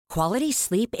Quality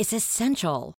sleep is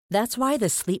essential. That's why the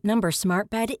Sleep Number Smart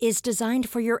Bed is designed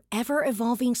for your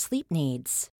ever-evolving sleep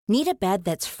needs. Need a bed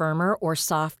that's firmer or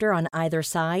softer on either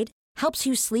side? Helps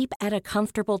you sleep at a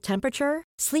comfortable temperature?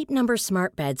 Sleep Number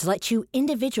Smart Beds let you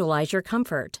individualize your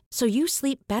comfort, so you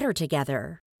sleep better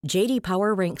together. J.D.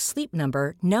 Power ranks Sleep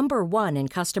Number number 1 in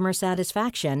customer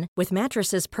satisfaction with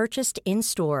mattresses purchased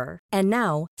in-store. And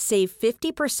now, save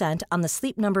 50% on the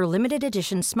Sleep Number Limited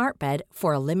Edition Smart Bed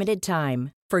for a limited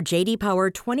time. For J.D. Power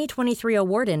 2023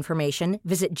 award information,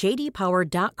 visit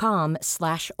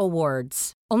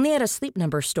jdpower.com/awards. Only at a Sleep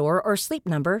Number store or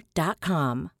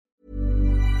sleepnumber.com.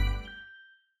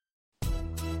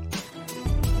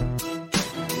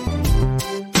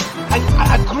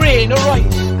 A grain of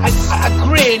rice, a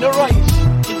grain of rice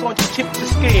is going to tip the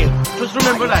scale. Just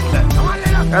remember that,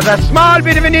 lad. There's a small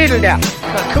bit of a needle there.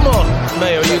 Now, come on,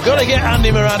 Mayo, you've got to get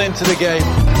Andy Moran into the game.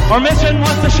 Our mission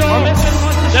was to show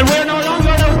that we're no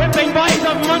longer the whipping boys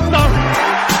of Munster.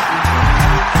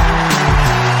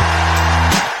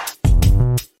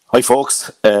 Hi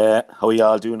folks, how are you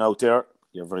all doing out there?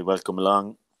 You're very welcome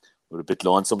along. We're a bit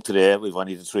lonesome today. We've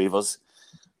only the three of us.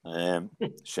 Shane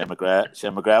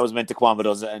McGrath was meant to come on with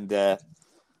us and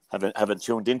haven't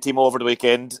tuned into him over the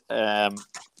weekend on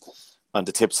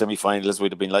the tip semi-finals.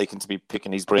 We'd have been liking to be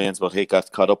picking his brains, but he got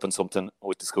caught up in something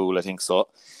with the school, I think. So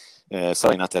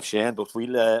sorry not to have Shane, but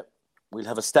we'll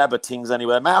have a stab at things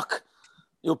anyway. Mark,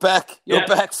 you're back. You're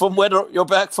back from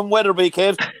Wetherby,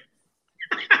 kid.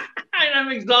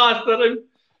 I'm exhausted.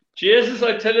 Jesus,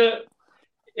 I tell you.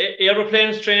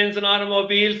 Aeroplanes, trains and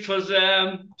automobiles,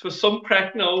 it was some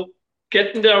crack now.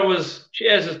 Getting there was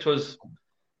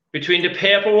between the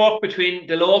paperwork, between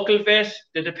the local vet,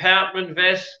 the department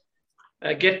vet,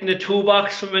 getting the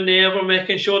toolbox from a neighbour,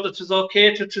 making sure that it was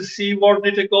okay to see where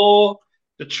they to go,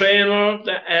 the trainer,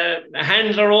 the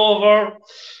handler over.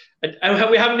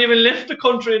 And we haven't even left the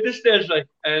country at this stage,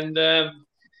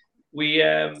 we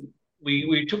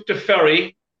took the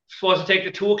ferry. Supposed to take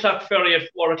the 2 o'clock ferry at 2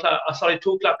 o'clock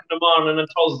in the morning on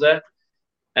Thursday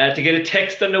to get a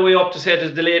text on the way up to say it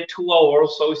was delayed 2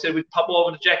 hours. So we said we'd pop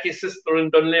over to Jackie's sister in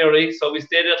Dunleary. So we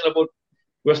stayed there till we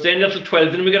were staying there till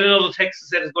 12. Then we got another text that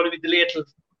said it's going to be delayed till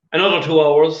another 2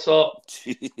 hours. So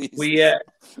we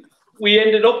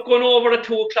ended up going over at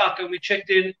 2 o'clock and we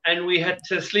checked in and we had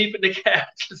to sleep in the car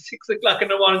till 6 o'clock in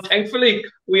the morning. Thankfully,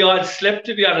 we all slept,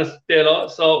 to be honest, Dalo.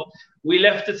 So we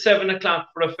left at 7 o'clock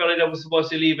for a ferry that was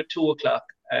supposed to leave at 2 o'clock.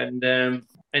 And then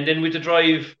we had to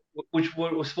drive, which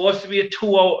was supposed to be a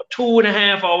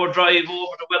 2.5 hour drive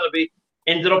over to Wetherby.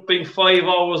 Ended up being 5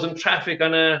 hours in traffic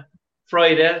on a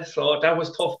Friday. So that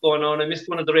was tough going on. I missed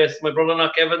one of the races. My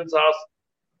brother-in-law Kevin's horse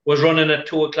was running at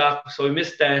 2 o'clock. So we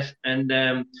missed that. And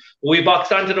we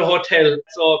boxed onto the hotel.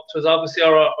 So it was obviously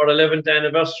our 11th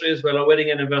anniversary as well, our wedding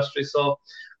anniversary. So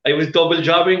I was double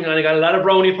jobbing and I got a lot of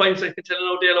brownie points, I can tell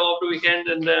you now, over the weekend.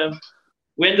 And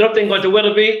we ended up then going to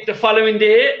Wetherby the following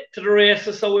day to the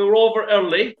races. So we were over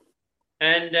early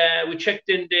and we checked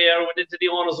in there, went into the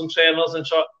owners and trainers and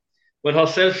when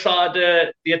herself saw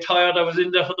the attire that was in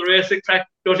there for the racing track,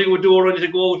 nothing would do her ready to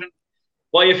go out and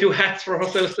buy a few hats for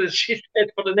herself. So she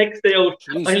said for the next day out,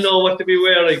 I know what to be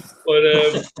wearing. But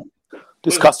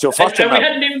this cost you a fortune. And we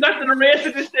hadn't even got to the race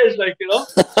at this stage,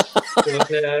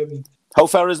 But, how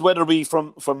far is Wetherby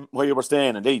from where you were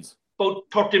staying, indeed? About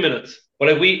 30 minutes.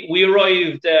 But we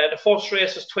arrived, the first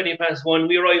race was 1:20.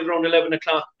 We arrived around 11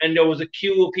 o'clock and there was a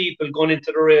queue of people going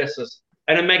into the races.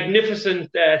 And a magnificent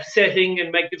setting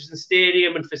and magnificent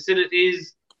stadium and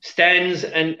facilities, stands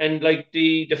and like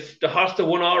the horse that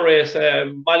won our race,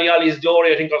 Ballyolly's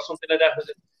Glory, I think, or something like that.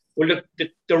 Well, look,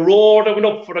 the roar that went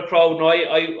up for the crowd. Now,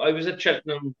 I was at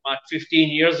Cheltenham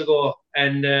 15 years ago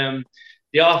and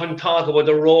they often talk about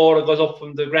the roar that goes up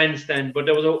from the grandstand, but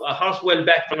there was a horse well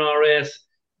back from our race,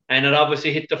 and it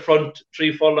obviously hit the front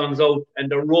 3 furlongs out, and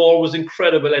the roar was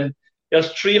incredible. And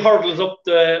there's 3 hurdles up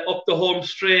the home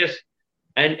straight,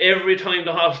 and every time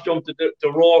the horse jumped, the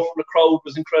roar from the crowd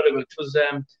was incredible. It was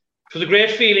a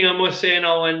great feeling, I must say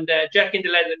now. And Jack and the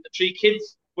lad and the 3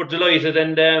 kids were delighted,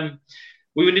 and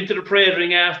we went into the parade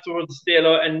ring afterwards,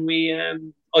 and we.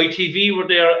 ITV were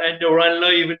there and they were on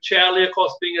live, and Charlie, of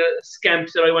course, being a scamp,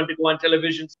 said I want to go on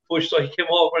television push, so he came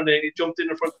over and then he jumped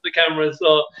in front of the camera.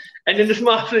 So, and then the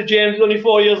smart fella James, only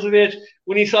 4 years of age,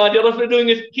 when he saw the other fella doing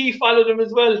it, he followed him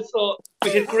as well. So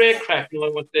we had great crack, I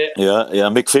must say. Yeah,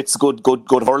 Mick Fitz, good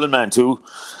hurling man too.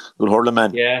 Good hurling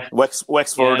man. Yeah.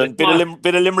 Wexford, and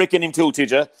bit of Limerick in him too,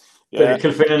 TJ. Yeah,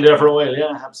 Kilfillan there for a while.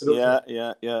 Yeah, absolutely.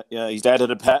 Yeah. His dad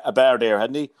had a bar there,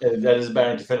 hadn't he? Yeah, that is a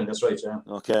bar in Kilfillan. That's right. Yeah.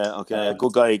 Okay.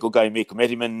 Good guy. Mick. Met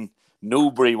him in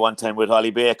Newbury one time with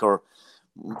Holly Baker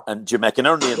and Jim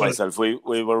McInerney and myself, we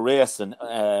were racing.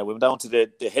 We went down to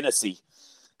the Hennessy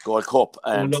Gold Cup,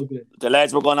 and the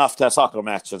lads were going off to a soccer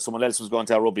match, and someone else was going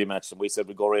to a rugby match, and we said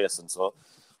we'd go racing. So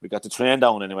we got the train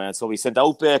down anyway, and so we sent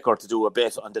out Baker to do a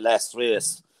bet on the last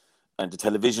race, and the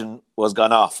television was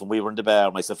gone off, and we were in the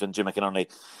bar, myself and Jim McInerney.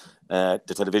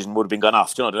 The television would have been gone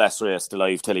off, the last race, the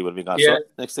live telly would have been gone. Yeah. So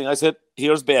next thing I said,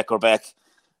 here's Baker back,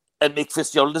 and Mick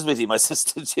Fitzgerald is with him, my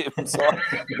sister Jim. So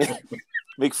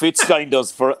Mick Fitz joined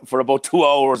us for about 2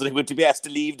 hours, and he went to be asked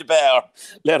to leave the bar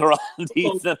later on in the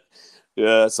evening.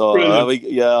 Yeah, so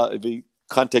we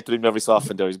contacted him every so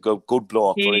often there. He's a good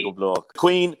bloke, very good bloke.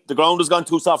 Queen, the ground was gone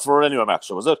too soft for her anyway, Max,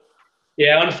 was it?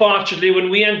 Yeah, unfortunately, when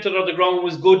we entered her, the ground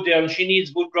was good there, and she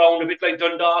needs good ground, a bit like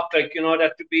Dundalk,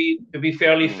 that to be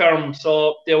fairly firm.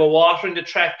 So they were watering the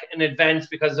track in advance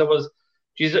because there was,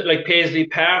 Paisley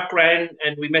Park ran,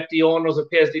 and we met the owners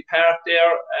of Paisley Park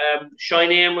there.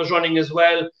 Shine Aim was running as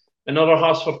well, another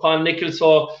horse for Paul Nichols,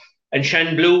 and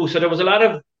Shan Blue. So there was a lot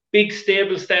of big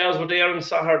stable styles were there on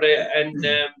Saturday, and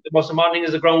the most morning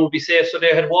is the ground would be safe. So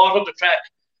they had watered the track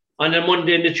on the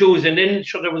Monday and the Tuesday, and then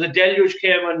there was a deluge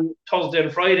came on Thursday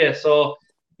and Friday, so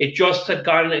it just had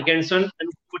gone against them.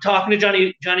 And we're talking to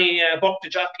Johnny Buck, the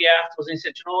jockey, afterwards, and he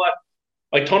said, you know what,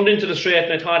 I turned into the straight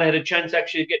and I thought I had a chance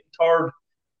actually of getting third,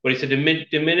 but he said the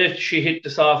minute she hit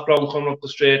the soft ground coming up the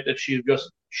straight, that she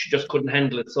just couldn't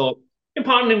handle it. So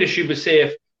important that she was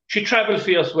safe. She travelled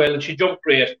fierce well and she jumped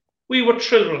great. We were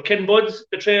thrilled with Ken Budds,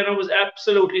 the trainer, was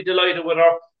absolutely delighted with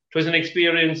her. It was an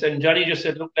experience, and Johnny just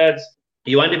said, look lads,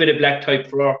 you want a bit of black type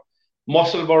for her.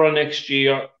 Musselborough next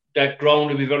year, that ground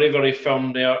will be very, very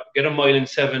firm there. Get 1 mile and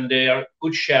 7 there.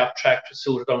 Good sharp track to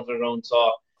suit it down to the ground.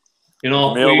 So, we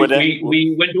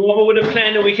went over with a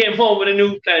plan and we came home with a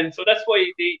new plan. So that's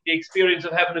why the experience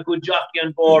of having a good jockey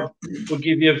on board will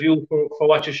give you a view for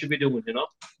what you should be doing,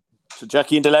 So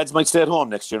Jackie and the lads might stay at home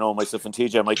next year, myself and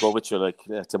TJ might go with you,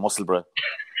 to Musselborough.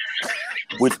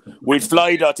 We'd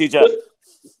fly, TJ.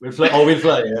 We'll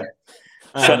fly, yeah.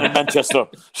 Shannon Manchester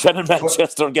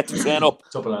and get the train up.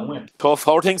 It's up a long way. Tough.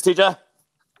 How are things, TJ?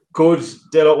 Good.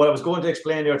 Delo, what I was going to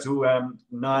explain there to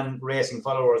non-racing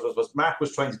followers was Mark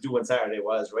was trying to do on Saturday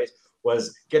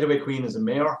was Getaway Queen as a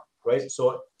mare, right?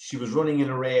 So she was running in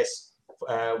a race,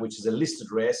 which is a listed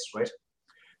race, right?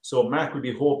 So Mark would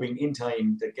be hoping in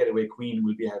time that Getaway Queen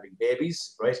will be having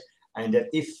babies, right? And that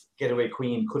if Getaway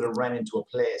Queen could have ran into a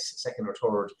place, second or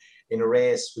third, in a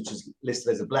race which is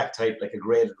listed as a black type, like a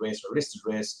graded race or a listed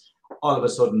race, all of a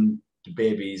sudden the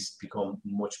babies become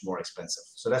much more expensive.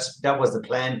 So that was the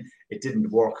plan. It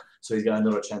didn't work, so he's got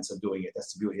another chance of doing it.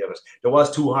 That's the beauty of it. There was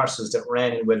 2 horses that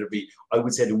ran in Wetherby. I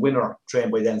would say the winner,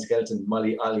 trained by Dan Skelton,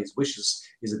 Molly Ollie's Wishes,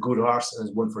 is a good horse and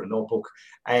is one for the notebook.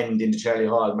 And in the Charlie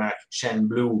Hall, Mark, Shan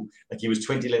Blue, he was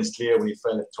 20 lengths clear when he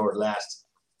fell at third last.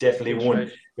 Definitely won.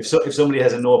 Right. If somebody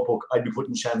has a notebook, I'd be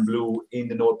putting Shan Blue in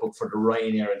the notebook for the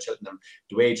Ryanair in Cheltenham.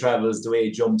 The way he travels, the way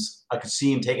he jumps, I could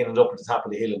see him taking it up at the top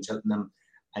of the hill in Cheltenham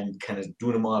and kind of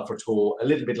doing them all for toe, a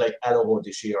little bit like Alloho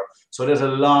this year. So there's a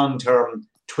long-term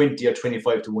 20 or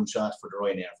 25 to 1 shot for the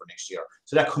Ryanair for next year.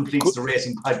 So that completes the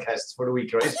racing podcast for the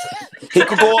week, right? He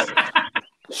could go.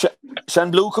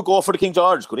 Shan Blue could go for the King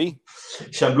George, could he?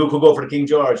 Shan Blue could go for the King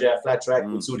George, yeah. Flat track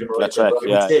would suit him right. Flat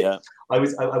track, I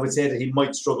would say that he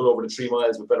might struggle over the 3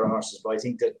 miles with better horses, but I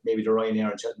think that maybe the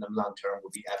Ryanair in Cheltenham long term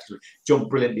would be absolute. Jumped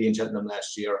brilliantly in Cheltenham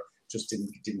last year, just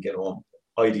didn't get home.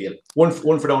 Ideal. One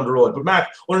for down the road. But Mark,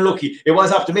 unlucky. It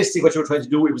was optimistic what you were trying to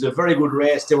do. It was a very good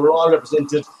race. They were all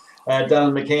represented.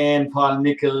 Donald McCann, Paul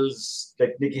Nichols,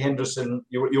 like Nicky Henderson.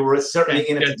 You were certainly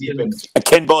in at the deep end.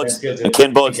 Ken Budds.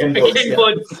 Ken Budds. He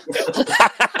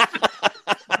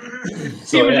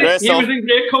was in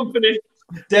great company.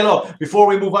 Delo, before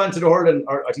we move on to the hurling,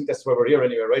 or I think that's why we're here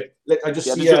anyway, right? I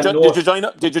just see. Did you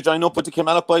join up with the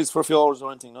Kilmallock boys for a few hours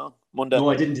or anything? No, Monday. No,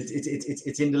 I didn't.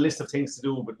 It's in the list of things to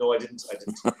do, but no, I didn't.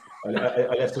 I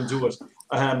left them do it.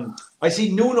 I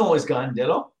see Nuno is gone,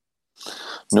 Delo.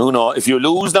 Nuno, if you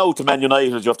lose now to Man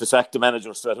United, you have to sack the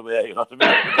manager straight away. You know what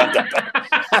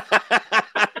I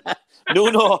mean?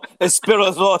 Nuno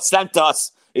Espirito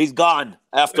Santos, he's gone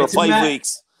after 5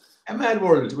 weeks. A mad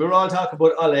world. We're all talking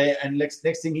about Ole, and next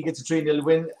thing he gets a 3-0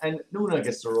 win, and Nuno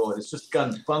gets the road. It's just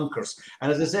gone bonkers.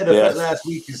 And as I said last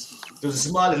week, there's a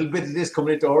small little bit of this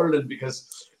coming into Ireland because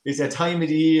it's a time of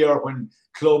the year when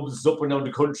clubs up and down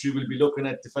the country will be looking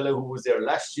at the fellow who was there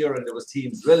last year, and there was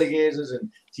teams relegated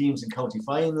and teams in county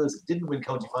finals that didn't win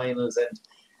county finals. And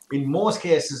in most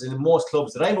cases, and in most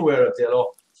clubs that I'm aware of,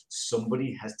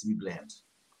 somebody has to be blamed.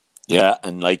 Yeah,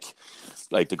 and like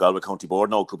the Galway County Board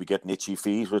now could be getting itchy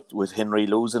feet with Henry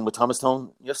losing with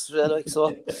Thomastown yesterday,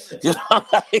 so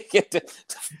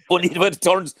funny the way it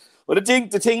turns. But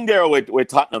the thing there with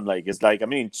Tottenham, like, is like, I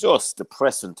mean, just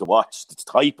depressing to watch the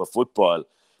type of football.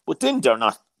 But then they're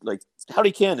not like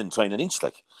Harry Kane in trying an inch,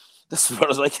 like that's as far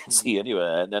as I can see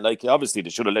anyway. And then, like, obviously they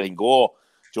should have let him go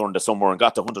during the summer and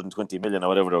got the 120 million or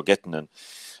whatever they were getting. And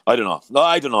I don't know. No,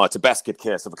 I don't know. It's a basket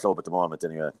case of a club at the moment.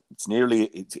 Anyway, it's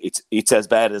nearly it's as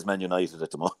bad as Man United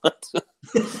at the moment.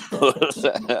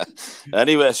 But,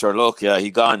 anyway, sure. Look, yeah, he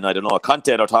gone. I don't know.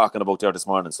 Conte are talking about there this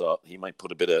morning, so he might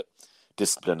put a bit of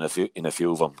discipline in a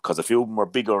few of them, because a few of them are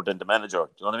bigger than the manager.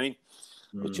 Do you know what I mean?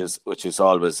 Which is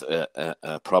always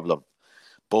a problem.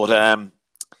 But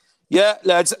yeah,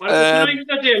 lads. United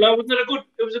that day, wasn't it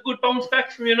it was a good bounce back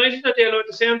from United that day at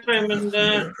the same time, and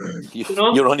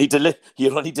you're only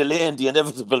delaying the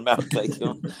inevitable, Mark. Like,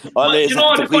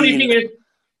 the funny thing is,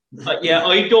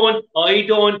 I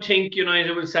don't think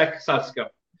United will sack Solskjaer.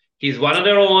 He's one of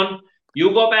their own.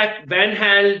 You go back, Van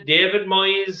Gaal, David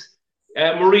Moyes,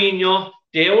 Mourinho.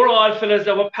 They were all fellas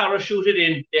that were parachuted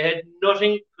in. They had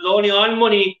nothing, only on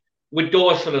money with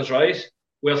those fellas, right?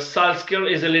 Where Solskjaer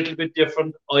is a little bit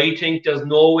different. I think there's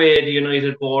no way the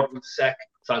United board will sack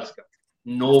Solskjaer.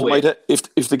 No way.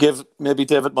 If they give maybe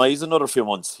David Moyes another few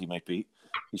months, he might be.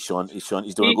 He's doing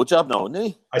a good job now, isn't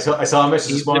he? I saw a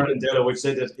message this morning, Della, which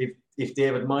said that if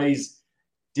David Moyes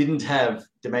didn't have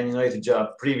the Man United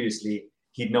job previously,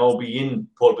 he'd now be in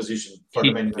pole position for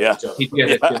the Man United job.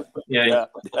 Yeah.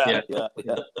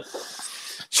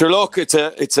 Sure, look, it's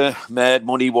a mad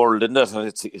money world, isn't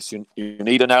it? You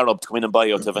need an Arab to come in and buy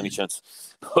you to have any chance.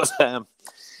 But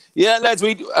yeah, lads,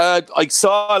 I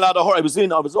saw a lot of her. I was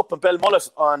up in Belmullet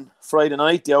on Friday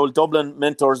night. The old Dublin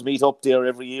mentors meet up there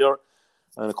every year,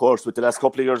 and of course, with the last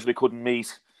couple of years we couldn't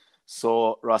meet.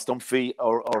 So Ross Dunphy,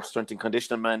 our strength and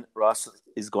conditioning man, Ross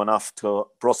is going off to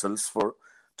Brussels for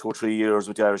 2 or 3 years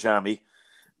with the Irish Army.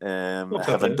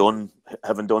 Haven't done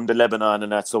the Lebanon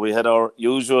and that. So we had our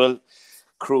usual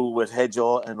crew with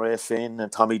Hedjo and Ray Finn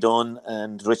and Tommy Dunn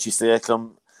and Richie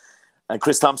Stakelum and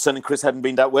Chris Thompson. And Chris hadn't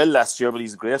been that well last year, but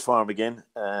he's in great form again.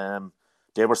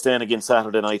 They were staying again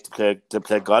Saturday night to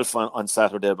play golf on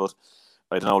Saturday, but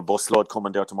I don't know, a bus load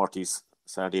coming there to Murty's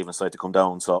Saturday evening, so I had to come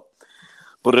down. So,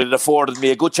 but it afforded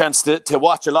me a good chance to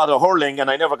watch a lot of hurling,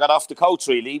 and I never got off the couch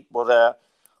really. But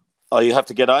I have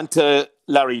to get on to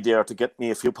Larry there to get me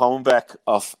a few pound back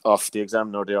off the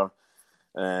Examiner there.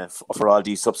 For all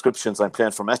these subscriptions I'm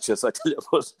playing for matches, I tell you,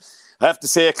 but I have to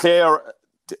say, Claire,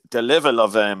 the level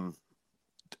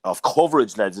of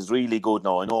coverage, lads, is really good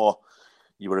now. I know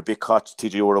you were a bit caught,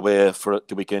 TJ, you were away for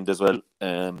the weekend as well.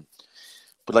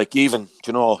 But like, even,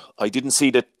 I didn't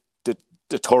see the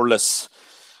Thurles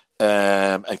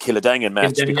and Killadangan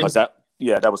match because that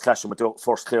was clashing with the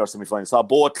first Clare semi-final. I saw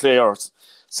both Clare's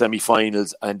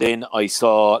semi-finals, and then I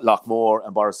saw Lockmore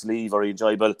and Borrisoleigh, very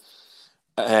enjoyable.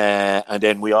 And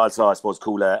then we all saw, I suppose,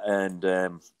 Coola and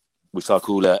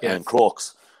and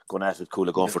Crokes going at it.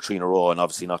 Coola going for 3 in a row and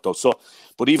obviously knocked out. So,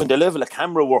 but even the level of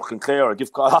camera work in Clare, I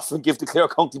often give the Clare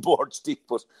County Board stick,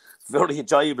 but very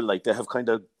enjoyable. Like, they have kind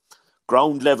of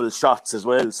ground level shots as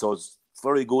well, so it's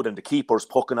very good. And the keeper's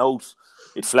pucking out.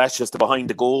 It flashes to behind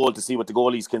the goal to see what the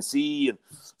goalies can see, and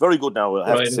very good now, I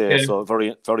have to say. Okay. So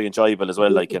very, very enjoyable as well.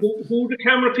 Who the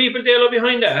camera people they are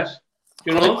behind that?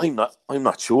 You know? I'm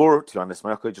not sure, to be honest,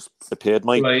 Mark. I just paid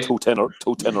my two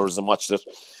tenors and watched it.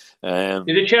 Did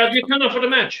they charge you tenner for the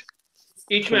match?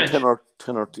 Each match?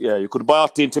 Tenner, yeah. You could buy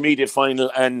the intermediate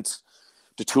final and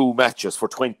the 2 matches for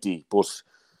 20, but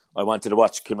I wanted to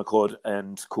watch Kilmacud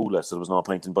and Coola, so there was no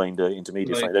point in buying the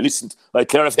intermediate final. I listened, like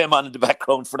Clare FM on in the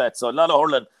background for that. So a lot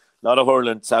of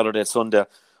hurling Saturday, Sunday.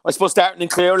 I suppose starting in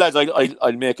Clare, lads,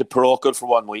 I'll make it parochial for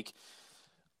 1 week.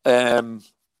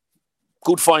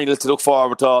 Good final to look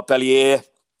forward to. Ballier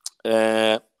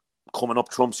coming up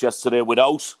trumps yesterday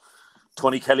without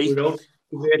Tony Kelly.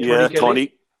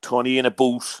 Tony in a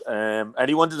boot.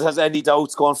 Anyone that has any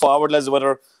doubts going forward, lads,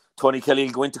 whether Tony Kelly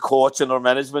will go into coaching or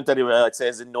management, anyway, I'd say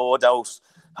is in no doubt,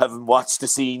 having watched the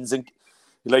scenes, and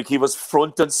like, he was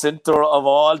front and centre of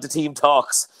all the team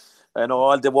talks and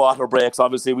all the water breaks.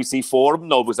 Obviously, we see 4 of them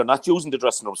now because they're not using the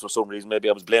dressing rooms for some reason. Maybe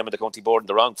I was blaming the county board in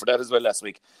the wrong for that as well last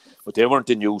week, but they weren't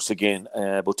in use again.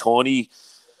 But Tony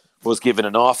was given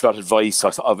an awful lot of advice,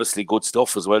 obviously good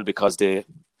stuff as well, because they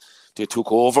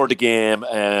took over the game.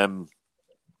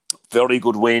 Very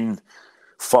good win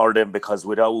for them, because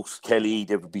without Kelly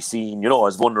they would be seen,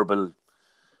 as vulnerable.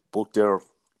 But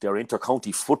they're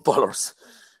inter-county footballers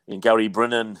in Gary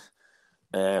Brennan,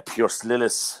 Pierce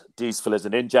Lillis, these fellas,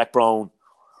 and then Jack Brown.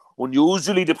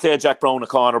 Unusually they play Jack Brown a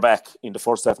cornerback in the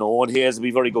first half. Now, Owen Hayes will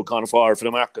be very good corner forward for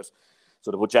the market,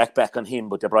 so they put Jack back on him,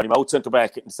 but they brought him out centre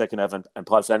back in the second half, and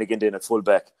Paul Flanagan in at full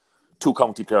back. 2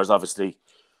 county players, obviously.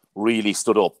 really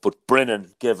stood up. But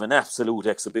Brennan gave an absolute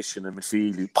exhibition in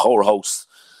midfield, powerhouse.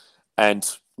 And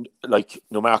like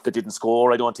Newmarket didn't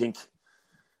score, I don't think,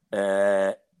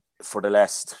 for the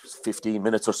last 15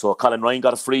 minutes or so. Colin Ryan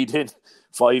got a free in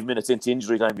 5 minutes into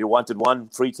injury time. You wanted one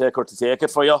free taker to take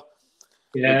it for you.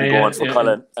 Going for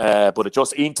Colin. But it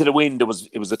just into the wind. It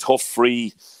was a tough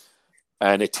free,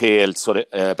 and it tailed. So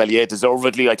Balliet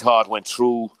deservedly, I thought, went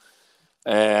through.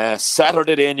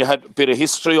 Saturday then you had a bit of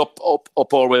history up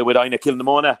our way with Aina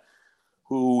Kilnamona,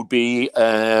 who would be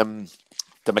the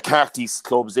McCarthy's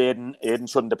club's Aidan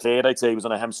shouldn't have played. I'd say he was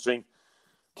on a hamstring,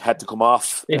 had to come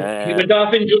off. He went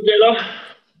off injured, Dilla.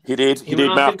 He did,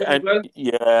 Mark, and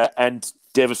well. And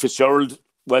David Fitzgerald,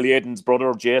 well, Aidan's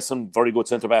brother Jason, very good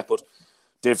centre back, but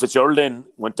David Fitzgerald then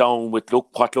went down with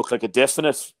what looked like a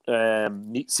definite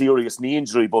serious knee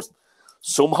injury, but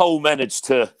somehow managed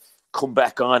to come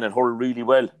back on and hurl really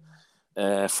well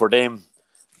for them.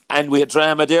 And we had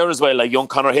drama there as well, like young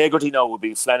Conor Hagerty now would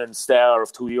be Flannan's star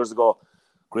of 2 years ago.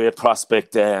 Great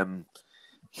prospect.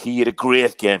 He had a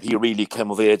great game. He really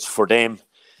came of age for them.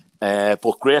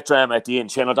 But great drama at the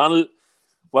end. Shane O'Donnell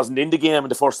wasn't in the game in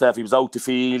the first half. He was out the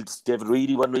field. David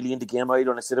Reedy wasn't really in the game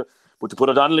either. And I said, but to put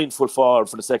O'Donnell in full forward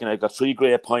for the second half, got 3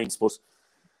 great points, but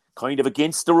kind of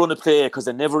against the run of play because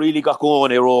they never really got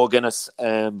going. Eero Guinness.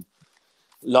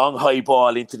 Long high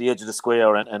ball into the edge of the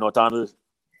square, and O'Donnell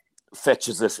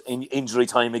fetches it in injury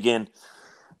time again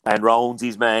and rounds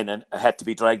his man and had to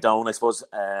be dragged down, I suppose.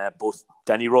 But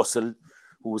Danny Russell,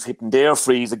 who was hitting their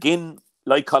frees again,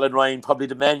 like Colin Ryan, probably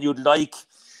the man you'd like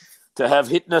to have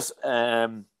hitting it.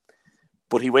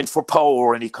 But he went for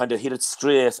power and he kind of hit it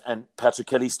straight, and Patrick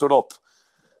Kelly stood up.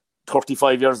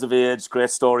 35 years of age,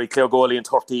 great story. Clare goalie in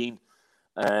 13.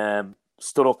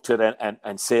 Stood up to it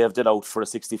and saved it out for a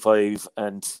 65,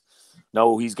 and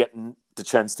now he's getting the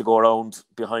chance to go around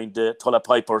behind the Tulla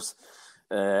Pipers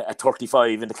at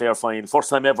 35 in the Clare final. First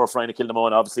time ever for Aina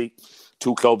Kilnamona, obviously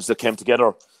 2 clubs that came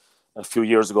together a few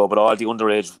years ago, but all the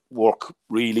underage work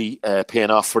really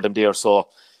paying off for them there. So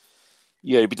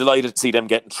yeah, you'd be delighted to see them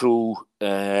getting through.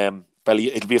 It'll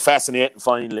be a fascinating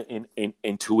final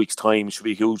in 2 weeks' time. It should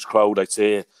be a huge crowd, I'd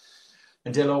say.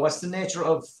 And Delo, what's the nature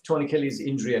of Tony Kelly's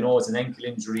injury? I know it's an ankle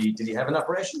injury. Did he have an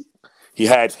operation? He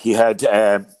had.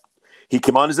 He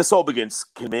came on as a sub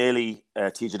against Kilmaley,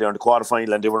 TJ there in the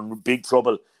quarterfinal, and they were in big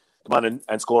trouble. Come on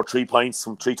and scored 3 points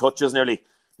from 3 touches nearly.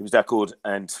 He was that good.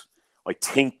 And I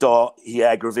think though he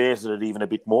aggravated it even a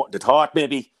bit more. They thought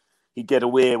maybe he'd get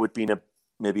away with being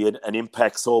an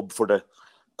impact sub for the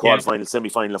quarterfinal,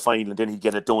 semi-final, and final, and then he'd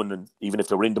get it done, and even if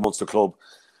they were in the Munster club.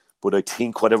 But I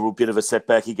think whatever bit of a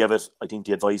setback he gave it, I think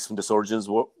the advice from the surgeons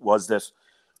was that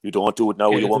you don't do it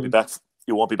now. You won't be back.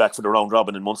 You won't be back for the round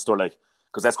robin in Munster, like,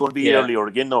 because that's going to be earlier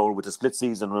again now with the split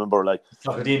season. Remember, like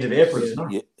at the end of April,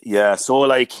 isn't it? Yeah. So,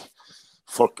 like,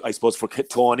 I suppose for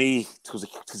Tony,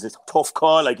 it's a tough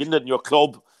call, like, isn't it, in your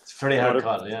club? It's a very hard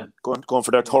call, yeah. Going for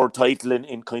their 3rd title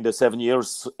in kind of 7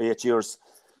 years, 8 years.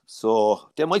 So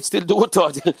they might still do it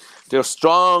though. They're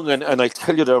strong and I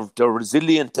tell you they're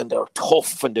resilient and they're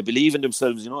tough and they believe in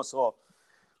themselves, you know. So,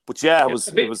 but yeah, it was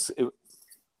a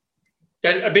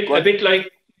bit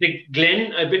like the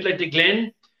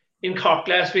Glen in Cork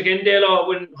last weekend, Dale,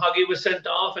 when Hoggy was sent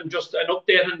off, and just an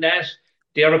update on that.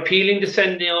 They are appealing the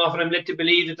sending off, and I'm led to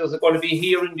believe that there's going to be a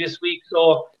hearing this week.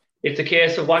 So it's a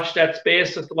case of watch that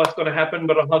space as to what's going to happen.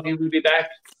 But Hoggy will be back.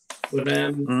 But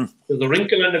there's a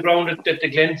wrinkle on the ground that the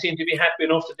Glen seem to be happy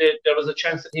enough that there was a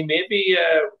chance that he may be,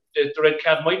 the red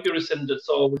card might be rescinded.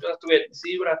 So we'll just have to wait and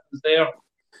see what happens there.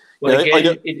 But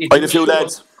again, I had a few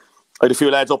lads. I had a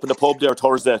few lads up in the pub there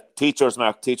Thursday. Teachers, they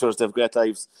have great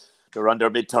lives. They were on their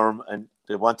midterm and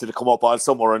they wanted to come up all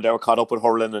summer, and they were caught up in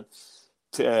hurling. And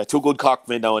 2 good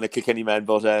cockmen now and a Kilkenny man,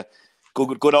 but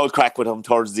good old crack with him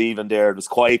Thursday evening there. It was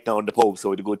quiet now in the pub, so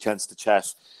we had a good chance to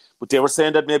chat. But they were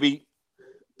saying that maybe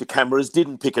the cameras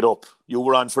didn't pick it up. You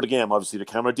were on for the game, obviously. The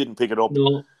camera didn't pick it up.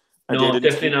 No,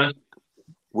 definitely not.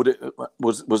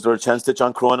 Was there a chance that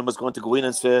John Cronin was going to go in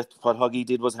and say what Hoggy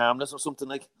did was harmless or something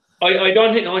like? I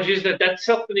don't think. That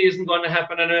certainly isn't going to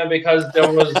happen now, because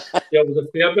there was a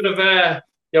fair bit of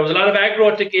there was a lot of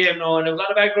aggro at the game now, and there was a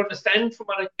lot of aggro in the stand from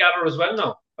what I gather as well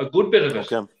now. A good bit of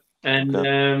it. Okay. And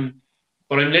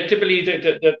but I'm led to believe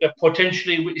that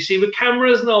potentially, you see, with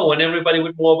cameras now and everybody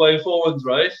with mobile phones,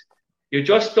 right? You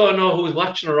just don't know who's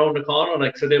watching around the corner.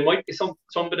 Like, so there might be some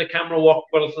bit of camera work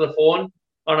well for the phone.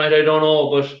 All right, I don't know,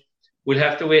 but we'll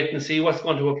have to wait and see what's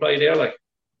going to apply there. Like,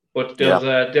 but there's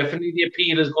definitely the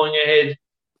appeal is going ahead,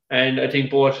 and I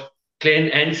think both Glen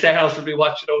and Sales will be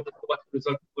watching out what the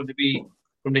result is going to be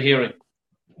from the hearing.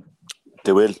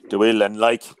 They will, and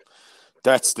like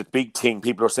That's the big thing.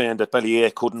 People are saying that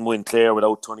Ballyea couldn't win Clare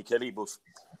without Tony Kelly, but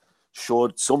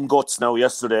showed some guts now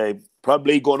yesterday.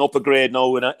 Probably going up a grade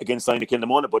now against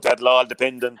Kilnamona, but that'll all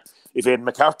depend on if Aidan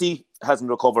McCarthy hasn't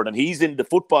recovered. And he's in the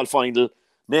football final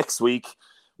next week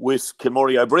with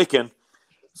Kilmurray Ibricken.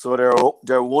 So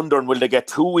they're wondering, will they get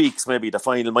 2 weeks? Maybe the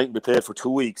final mightn't be played for 2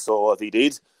 weeks. So if he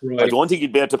did, I don't think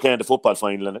he'd be able to play in the football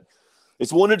final. And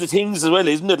it's one of the things as well,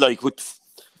 isn't it? Like with,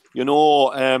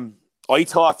 I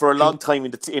thought for a long time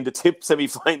in the tip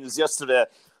semi-finals yesterday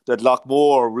that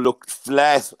Loughmore looked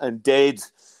flat and dead.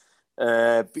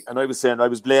 And I was saying I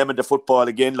was blaming the football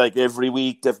again, like every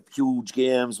week. They have huge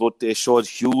games, but they showed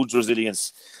huge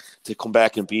resilience to come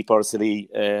back and beat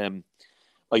Borrisoleigh.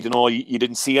 I don't know, you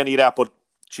didn't see any of that, but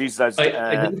Jesus, I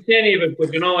didn't see any of it, but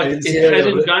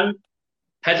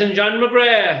hasn't John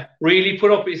McGrath really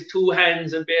put up his two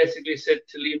hands and basically said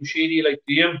to Liam Sheedy, like,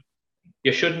 Liam,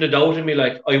 you shouldn't have doubted me,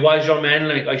 like, I was your man,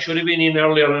 like, I should have been in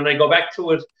earlier. And I go back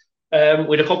to it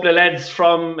with a couple of lads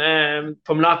from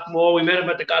Loughmore. We met them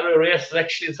at the Galway races,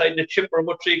 actually inside the chipper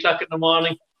about 3 o'clock in the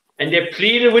morning. And they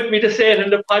pleaded with me to say it in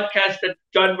the podcast that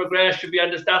John McGrath should be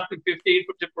on the starting 15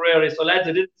 for Tipperary. So, lads,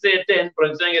 I didn't say it then, but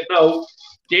I'm saying it now.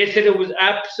 They said it was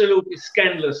absolutely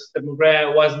scandalous that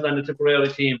McGrath wasn't on the Tipperary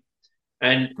team.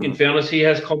 And in fairness, he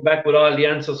has come back with all the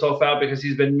answers so far because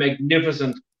he's been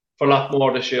magnificent for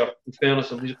Loughmore this year. In fairness,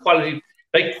 he's quality.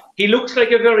 Like, he looks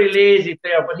like a very lazy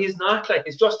player, but he's not. Like,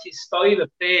 it's just his style of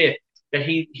play that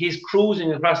he's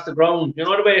cruising across the ground. You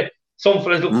know the way some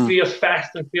fellas look fierce,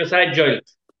 fast, and fierce agile.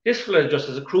 This fella just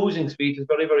has a cruising speed. Is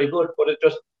very, very good, but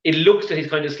it looks that he's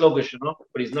kind of sluggish,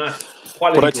 but he's not.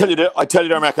 Quality. But I tell you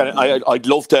there, Mark, I'd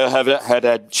love to have had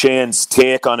a Shane's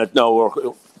take on it now,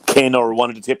 or Ken or one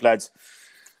of the tip lads.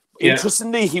 Yeah.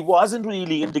 Interestingly, he wasn't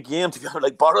really in the game together.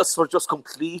 Like, Boris were just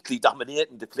completely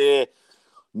dominating the play.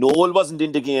 Noel wasn't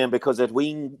in the game because at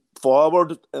wing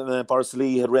forward,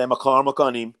 Borrisoleigh had Ray McCormack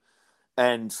on him,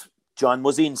 and John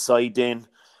was inside then,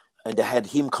 and they had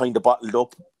him kind of bottled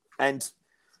up. And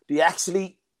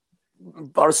Borrisoleigh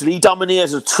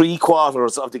dominated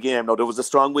 3/4 of the game. Now, there was a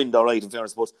strong wind, all right, in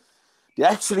fairness, but they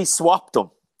actually swapped them.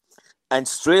 And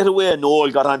straight away, Noel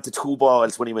got onto 2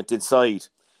 balls when he went inside.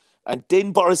 And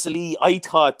then Borrisoleigh, I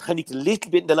thought, panicked a little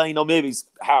bit in the line. Now, maybe it's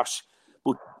harsh,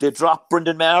 but they dropped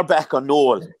Brendan Maher back on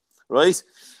Noel, right?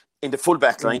 In the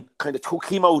full-back line. Kind of took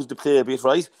him out of the play a bit,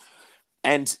 right?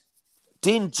 And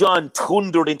then John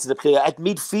thundered into the play at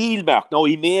midfield, Mark. Now,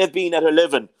 he may have been at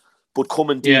 11, but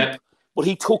coming deep. Yeah. But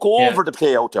he took over the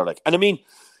play out there, like. And I mean,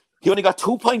 he only got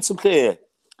 2 points in play,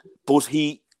 but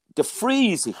the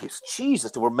frees he hit,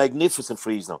 Jesus, they were magnificent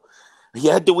frees now. He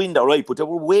had the wind, all right, but they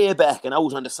were way back and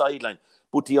out on the sideline.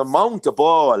 But the amount of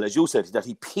ball, as you said, that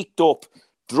he picked up,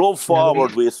 drove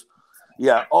forward with,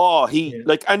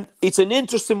 and it's an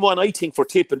interesting one, I think, for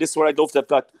Tip, and this is where I'd love to have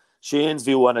got Shane's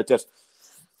view on it, that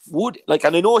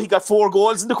and I know he got 4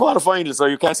 goals in the quarterfinals, so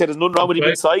you can't say there's nothing wrong with him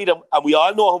inside, and we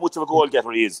all know how much of a goal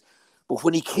getter he is. But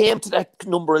when he came to that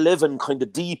number 11 kind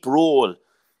of deep role,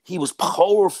 he was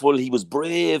powerful, he was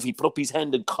brave, he put up his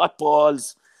hand and caught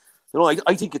balls. You know,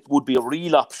 I think it would be a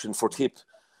real option for Tip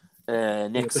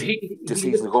next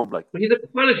season to come. Like, but he's a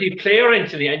quality player,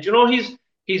 Anthony, and you know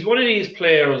he's one of these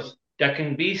players that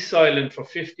can be silent for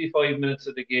 55 minutes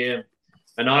of the game,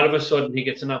 and all of a sudden he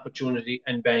gets an opportunity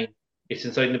and bang, it's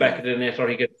inside in the back of the net, or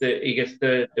he gets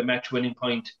the match winning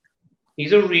point.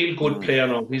 He's a real good player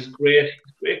now. He's great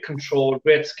control,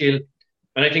 great skill,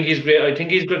 and I think he's great. I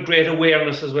think he's got great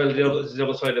awareness as well. The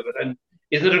other side of it, and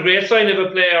isn't it a great sign of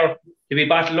a player to be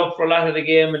battled up for a lot of the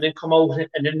game and then come out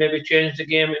and then maybe change the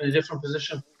game in a different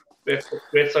position?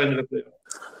 Great sign of a player.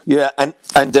 Yeah,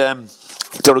 and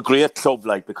they're a great club,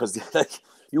 like, because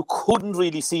you couldn't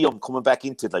really see them coming back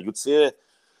into it. Like, you'd say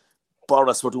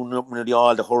Boris were doing nearly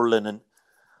all the hurling, and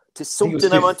it's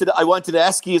something I wanted to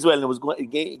ask you as well. And I was going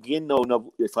again.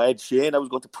 No, if I had Shane, I was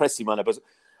going to press him on it. But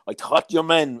I thought your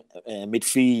man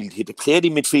midfield, he played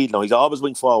in midfield now. He's always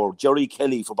wing forward. Jerry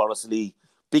Kelly for Borrisoleigh,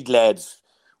 big lad.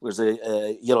 Wears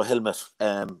a yellow helmet.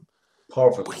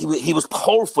 Powerful. He was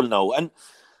powerful now, and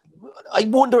I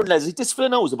wonder, Leslie, this fella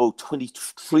now is about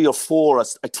 23 or 4.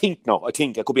 I think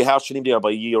I could be harshing him there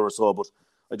by a year or so, but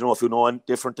I don't know if you know any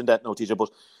different than that now, TJ. But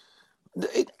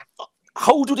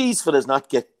how do these fellas not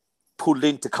get pulled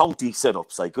into county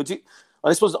setups? Like, could you?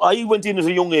 I suppose I went in at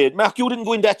a young age. Mark, you didn't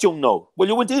go in that young now. Well,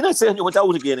 you went in, I said, and you went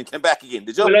out again and came back again,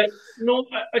 did you? Well,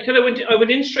 I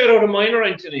went in straight out of minor,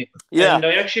 Anthony. Yeah. And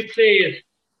I actually played.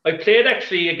 I played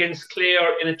actually against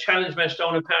Clare in a challenge match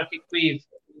down in Páirc Uí Chaoimh.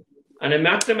 And I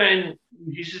met the man,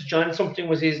 Jesus, John something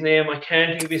was his name. I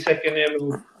can't think of his second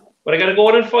name. But I got to go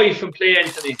out and 5 and play,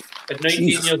 Anthony, at 19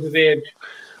 years of age.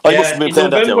 I must have been playing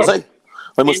that day, was I?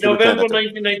 in November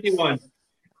 1991.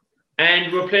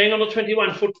 And we're playing under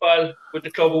 21 football with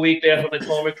the club a week later on the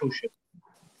Tormey cruise ship.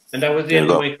 And that was the end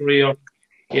of my career.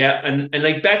 Yeah, and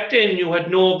like back then you had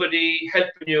nobody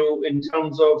helping you in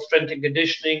terms of strength and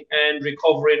conditioning and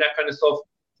recovery and that kind of stuff.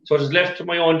 So I was left to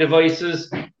my own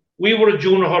devices. We were a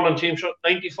junior hurling team.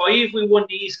 95, we won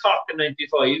the East Cork in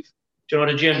 95. You know,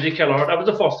 the James D. Kelleher. That was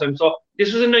the first time. So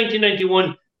this was in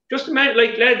 1991. Just imagine,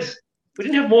 like, lads, we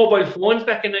didn't have mobile phones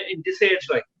back in this age,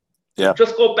 like. Yeah.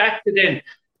 Just go back to then.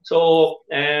 So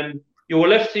you were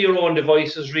left to your own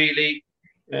devices, really.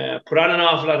 Put on an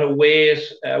awful lot of weight.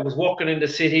 Was working in the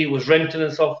city, was renting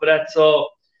and stuff for that. So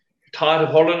thought of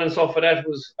hurling and stuff for that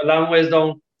was a long ways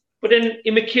down. But then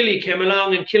McKilly came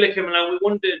along and Killa came along. We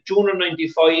won the junior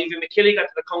 95. And McKilly got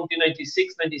to the county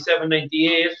 96, 97,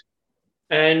 98.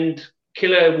 And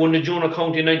Killa won the junior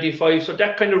county 95. So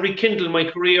that kind of rekindled my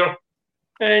career.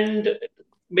 And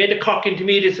made the Cork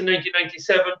Intermediates in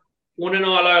 1997. Won an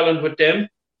All-Ireland with them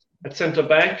at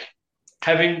centre-back.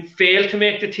 Having failed to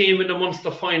make the team in the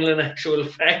Munster final, in actual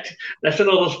fact. That's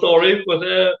another story. But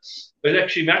it was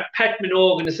actually Pat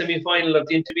Minogue in the semi-final of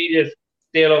the intermediate.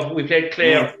 We played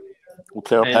Clare.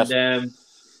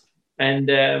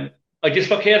 And I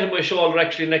dislocated my shoulder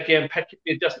actually in that game. Pat kicked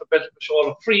me just a bit of my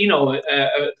shoulder free,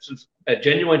 it's a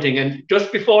genuine thing. And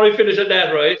just before I finished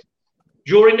that, right,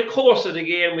 during the course of the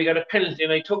game, we got a penalty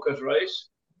and I took it, right?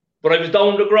 But I was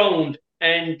down the ground.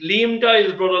 And Liam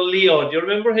Doyle's brother Leo, do you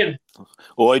remember him?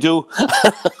 Oh, I do.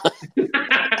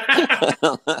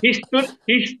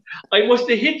 I must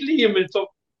have hit Liam in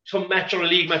some match or a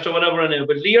league match or whatever I know.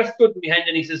 But Leo stood behind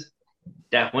and he says,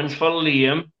 "That one's for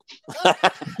Liam."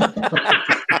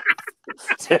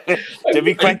 They'd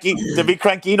be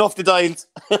cranky enough the dials.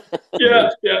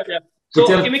 Yeah. So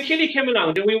McKilly came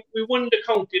along, and we won the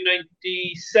county in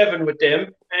 97 with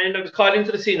them, and I was called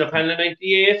into the senior panel in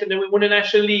 98, and then we won a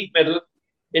National League medal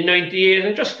in 98,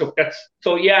 and just look,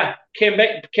 came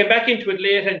back into it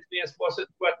late, and I suppose at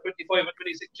 25 or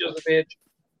 26 years of age.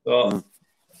 So,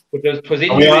 but it was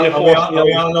in we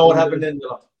all know what happened then.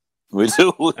 We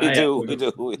do. But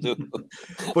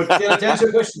to answer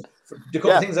your question, the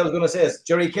couple of things I was going to say is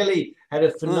Jerry Kelly had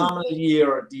a phenomenal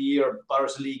year the year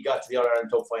Borris-Lee got to the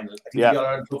All-Ireland Cup final. I think the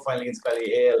All-Ireland Cup final against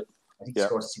Ballyhale, I think he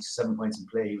scored 6 or 7 points in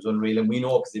play. He was unreal. And we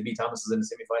know because they beat Thomas's in the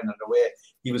semi-final on their way.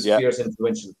 He was fierce and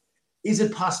influential. Is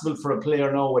it possible for a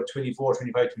player now at 24,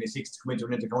 25, 26 to come into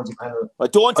an inter-county panel? I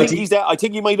don't think he's that. I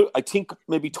think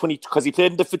maybe 20, because he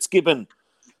played in the Fitzgibbon.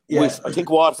 With, I think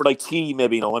Waterford IT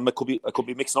maybe, I could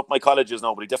be mixing up my colleges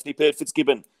now, but he definitely played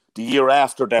Fitzgibbon the year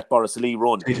after that Borris-Lee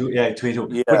run. 22.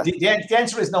 Yeah. But the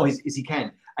answer is no, is he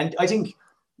can. And I think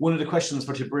one of the questions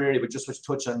for Tipperary, but just to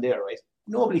touch on there, right?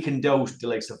 Nobody can doubt the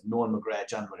likes of Noel McGrath,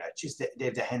 John McGrath. Just they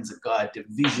have the hands of God, the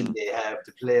vision they have,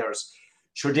 the players.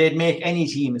 Sure, they'd make any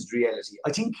team as reality.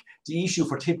 I think the issue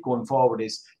for Tip going forward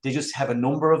is they just have a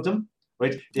number of them,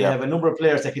 right? They have a number of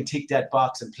players that can tick that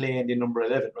box and play in the number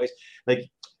 11, right?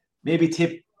 Like, maybe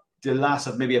Tip the loss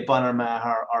of maybe a Bonner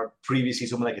Maher or previously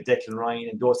someone like a Declan Ryan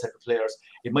and those type of players.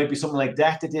 It might be something like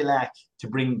that they lack to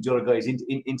bring the other guys into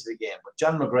the game. But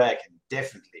John McGrath can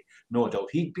definitely, no doubt,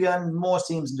 he'd be on most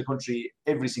teams in the country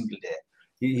every single day.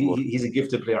 He's a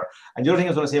gifted player. And the other thing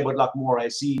I was going to say about Lockmore, I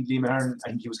see Liam Ahern, I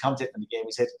think he was commentating on the game,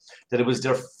 he said that it was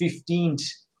their 15th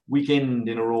weekend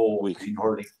in a row between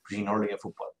hurling and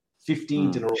football.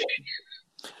 15th in a row.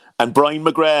 And Brian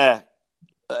McGrath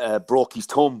broke his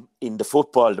thumb in the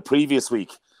football the previous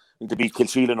week to beat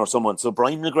Kilsheelan or someone. So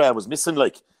Brian McGrath was missing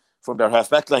from their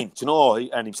half-back line,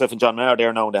 and himself and John Maher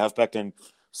there now in the half-back line,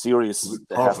 serious.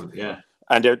 Powerful, yeah.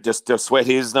 And their sweat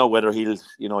is now whether he'll,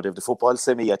 they have the football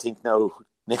semi, I think now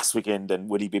next weekend, and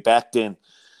will he be back then?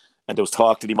 And there was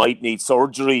talk that he might need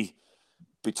surgery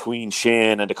between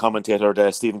Shane and the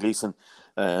commentator, Stephen Gleeson.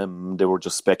 They were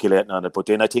just speculating on it. But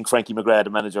then I think Frankie McGrath, the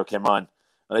manager, came on.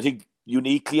 And I think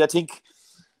uniquely, I think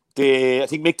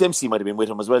Mick Dempsey might have been with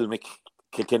him as well. Mick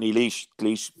Kilkenny Leash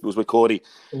was with Cody.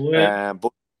 Yeah.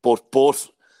 But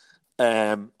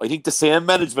I think the same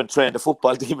management trained the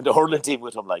football team and the hurling team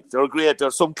with him. They're great.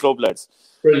 They're some club lads.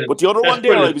 Brilliant. But the other one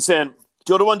there, I'd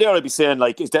be saying,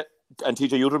 is that, and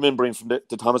TJ, you'd remember him from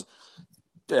the Thomas,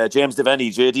 James Devaney,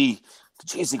 JD.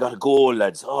 Jeez, he got a goal,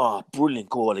 lads. Oh, brilliant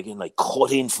goal again,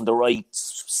 cut in from the right,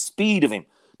 speed of him.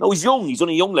 No, he's young. He's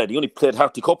only a young lad. He only played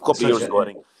Harty Cup a couple of years ago, I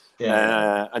think.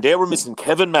 Yeah. And they were missing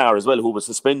Kevin Maher as well, who was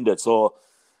suspended. So,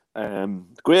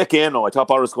 great game now. I thought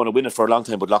Borris was going to win it for a long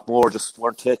time, but Lockmore just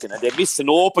weren't taking. And they missed an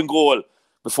open goal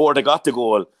before they got the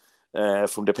goal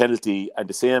from the penalty. And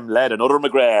the same lad, another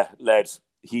McGrath lad,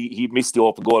 he missed the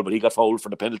open goal, but he got fouled for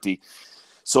the penalty.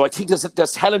 So I think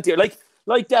there's talent here. Like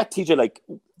that, TJ,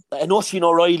 and Oisin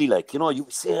O'Reilly, like, you know, you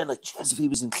be saying, like, as if he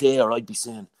was in Clare, I'd be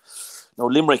saying, now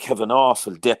Limerick have an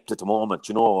awful depth at the moment,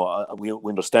 you know, we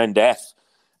understand that.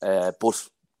 But,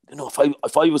 you know,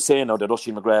 if I was saying now that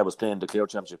Oisin McGrath was playing the Clare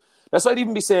Championship, that's what I'd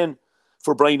even be saying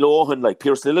for Brian Lohan. Like,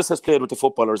 Pierce Lillis has played with the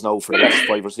footballers now for the last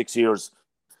 5 or 6 years.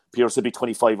 Pierce would be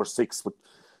 25 or 6. But,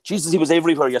 Jesus, he was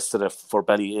everywhere yesterday for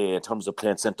Ballyer in terms of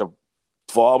playing centre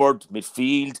forward,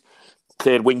 midfield,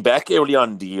 played wing back early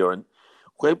on in the year. And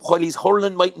while his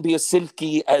hurling mightn't be as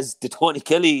silky as the Tony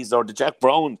Kellys or the Jack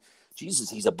Brown, Jesus,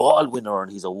 he's a ball winner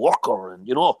and he's a worker. And,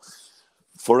 you know,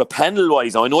 for a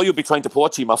panel-wise, I know you'd be trying to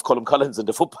poach him off Colm Collins and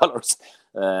the footballers.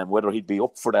 Whether he'd be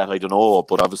up for that, I don't know.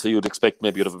 But obviously you'd expect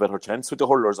maybe you'd have a better chance with the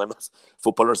hurlers.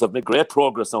 Footballers have made great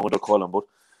progress now under Colm. But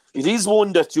it is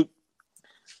one that you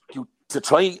to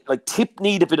try, like, Tip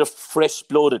need a bit of fresh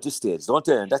blood at this stage, don't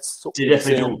they? And that's something they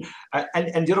definitely do.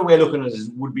 And the other way of looking at it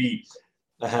would be,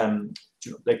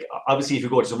 like, obviously if you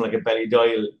go to someone like a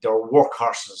Ballydoyle, their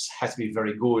workhorses have to be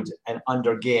very good and on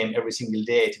their game every single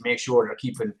day to make sure they're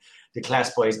keeping the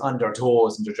class boys on their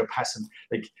toes and they're passing.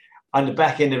 Like, on the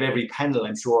back end of every panel,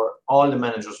 I'm sure all the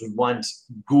managers would want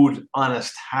good,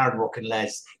 honest, hard-working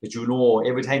lads that, you know,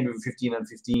 every time you have 15 on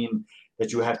 15,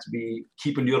 that you have to be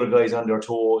keeping the other guys on their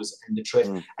toes and the trade.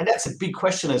 And that's a big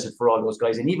question, is it, for all those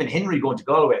guys? And even Henry going to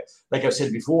Galway, like I've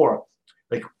said before,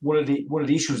 like, one of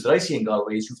the issues that I see in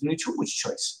Galway is you've only too much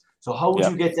choice. So how would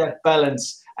you get that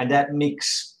balance and that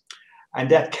mix and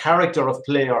that character of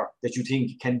player that you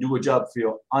think can do a job for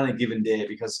you on a given day?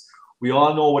 Because we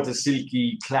all know what the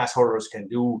silky class hurlers can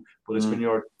do, but it's when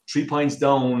you're 3 points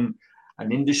down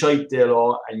and in the shite there,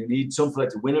 and you need something like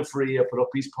to win a free or put up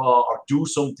his paw or do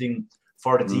something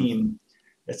for the team.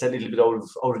 It's a little bit out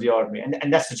of the ordinary,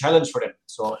 and that's the challenge for them.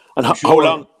 So, and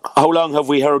how long have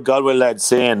we heard Galway lads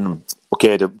saying,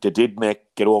 okay, they did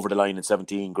get over the line in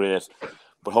 17, great,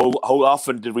 but how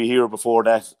often did we hear before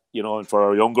that? You know, and for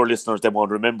our younger listeners, they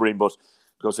won't remember him, but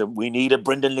because we need a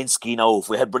Brendan Linsky now. If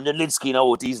we had Brendan Linsky now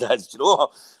with these lads, you know,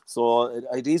 so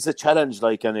it is a challenge,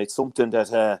 like, and it's something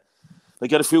that. They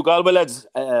got a few Galway lads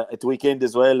at the weekend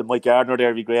as well. Mike Gardner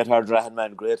there, be great Ardrahan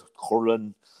man, great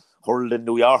hurled in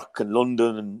New York and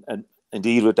London and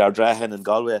indeed with Ardrahan and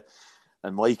Galway.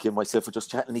 And Mike and myself were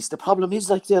just chatting. The problem is,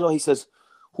 like, he says,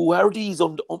 who are these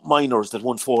minors that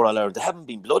won 4 All-Ireland? They haven't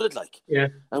been blooded, like. Yeah.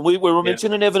 And we were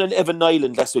mentioning Evan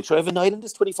Nyland last week. So Evan Nyland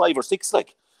is 25 or 6,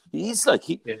 like. He's like,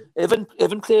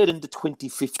 Evan played in the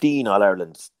 2015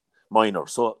 All-Ireland minor.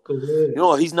 So, you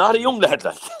know, he's not a young lad,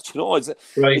 like. You know,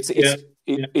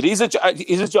 it is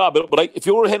a job. But if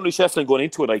you're Henry Shefflin going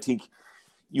into it, I think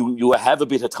you have a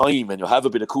bit of time and you have a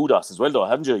bit of kudos as well, though,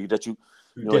 haven't you? That you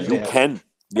can.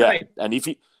 Yeah. Right. And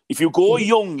if you go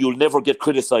young, you'll never get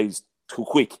criticised too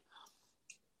quick.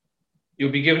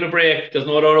 You'll be given a break. There's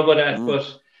no doubt about that.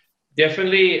 But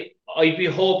definitely, I'd be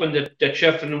hoping that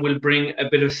Shefflin will bring a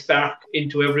bit of spark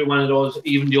into every one of those,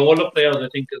 even the older players, I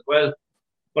think, as well.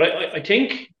 But I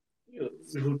think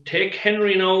you take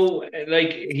Henry now,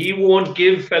 like, he won't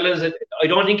give fellas, I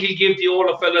don't think he'll give the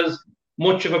older fellas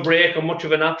much of a break or much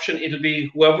of an option. It'll be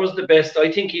whoever's the best.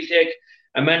 I think he'll take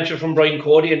a mantra from Brian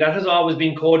Cody, and that has always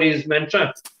been Cody's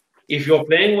mantra. If you're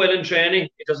playing well in training,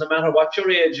 it doesn't matter what your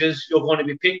age is, you're going to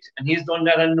be picked. And he's done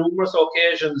that on numerous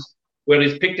occasions where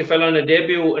he's picked a fella on a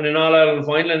debut in an All-Ireland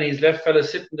final and he's left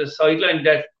fellas sitting the sideline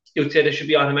that you'd say there should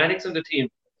be automatics in the team.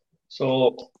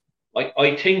 So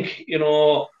I think, you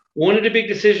know, one of the big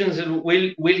decisions is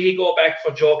will he go back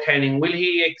for Joe Canning? Will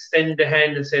he extend the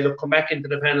hand and say, look, come back into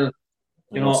the panel?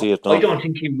 You know, I don't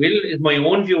think he will, is my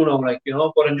own view now, like, you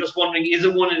know, but I'm just wondering, is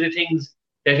it one of the things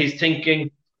that he's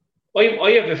thinking?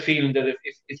 I have a feeling that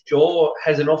if Joe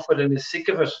has enough of it and is sick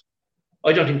of it,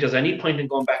 I don't think there's any point in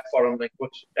going back for him. Like, but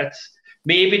that's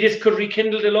maybe this could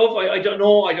rekindle the love. I don't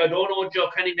know. I don't know Joe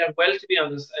Canning that well, to be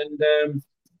honest. And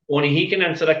only he can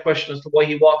answer that question as to why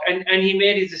he walked. And he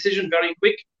made his decision very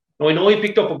quick. Now, I know he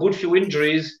picked up a good few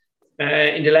injuries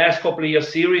in the last couple of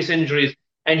years, serious injuries,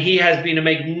 and he has been a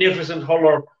magnificent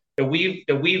hurler that we've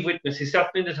witnessed. He's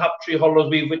certainly in the top 3 hurlers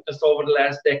we've witnessed over the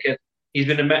last decade. He's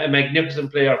been a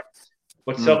magnificent player.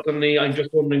 But certainly, I'm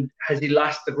just wondering, has he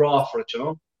lost the graw for it, you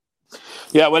know?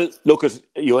 Yeah, well, look,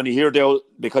 you only hear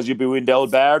because you'd be in the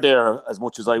old bar there as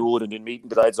much as I would, and in meeting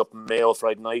the lads up in Mayo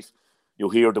Friday night, you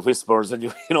hear the whispers,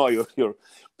 and you're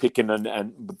picking,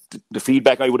 and the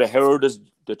feedback I would have heard is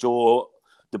that Joe,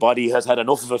 the body has had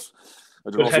enough of it.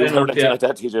 I don't know if you've heard anything like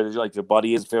that. Like, the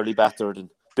body is fairly battered, and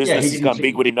business has gone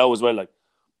big with him now as well. Like,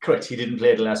 correct, he didn't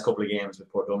play the last couple of games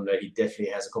with Port Dumna. He definitely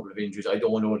has a couple of injuries. I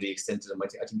don't know the extent of them. I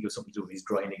think it was something to do with his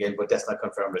groin again, but that's not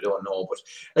confirmed. I don't know. But,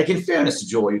 like, in fairness to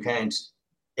Joe, you can't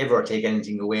ever take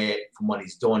anything away from what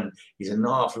he's done. He's an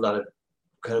awful lot of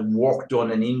kind of work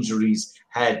done and injuries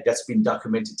had that's been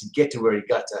documented to get to where he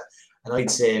got to. And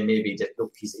I'd say maybe that,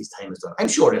 look, his time is done. I'm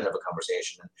sure they'll have a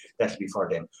conversation and that'll be for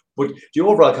them. But the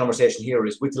overall conversation here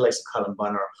is with the likes of Colin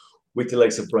Bonner, with the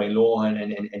likes of Brian Lohan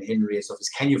and Henry and stuff, is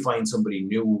can you find somebody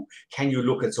new? Can you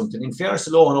look at something? In fairness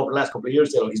to Lohan, over the last couple of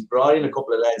years, he's brought in a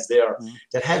couple of lads there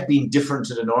that have been different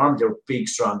to the norm. They're big,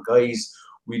 strong guys.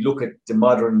 We look at the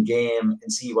modern game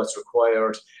and see what's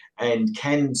required. And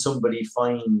can somebody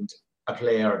find a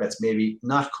player that's maybe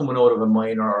not coming out of a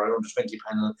minor or an under-20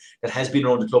 panel that has been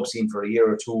around the club scene for a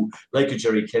year or two, like a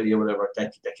Jerry Kelly or whatever,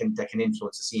 that can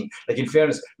influence the scene. Like, in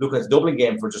fairness, look at the Dublin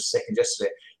game for just a second yesterday,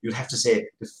 you'd have to say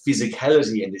the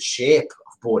physicality and the shape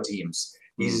of both teams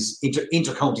is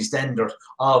inter-county standard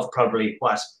of probably,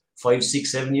 5,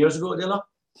 6, 7 years ago, Dilla?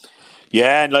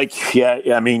 Yeah, and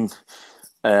I mean,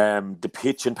 the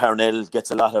pitch in Parnell gets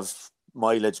a lot of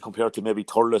mileage compared to maybe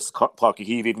Thurles, Páirc Uí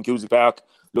Chaoimh, even Cusack Park.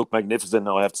 Look magnificent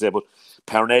now, I have to say, but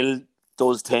Parnell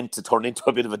does tend to turn into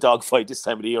a bit of a dogfight this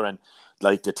time of the year, and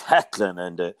like the tackling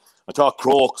and I thought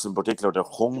Crokes in particular, their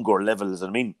hunger levels, I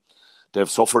mean, they've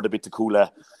suffered a bit to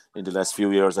Coola in the last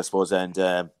few years, I suppose, and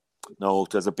no,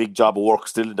 there's a big job of work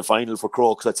still in the final for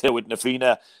Crokes, I'd say, with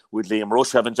Nafina, with Liam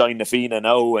Rush having joined Nafina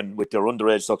now, and with their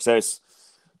underage success,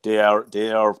 they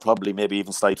are probably maybe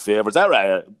even slight favourites.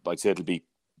 I'd say it'll be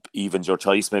evens your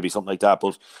choice, maybe something like that,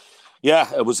 but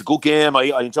yeah, it was a good game.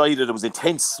 I enjoyed it. It was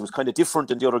intense. It was kind of different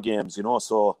than the other games,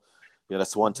 so yeah,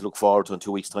 that's the one to look forward to in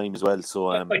 2 weeks' time as well. So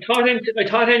I thought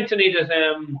Anthony that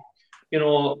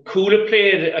Coola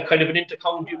played a kind of an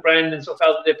inter-county brand and stuff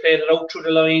out. They played it out through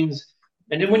the lines,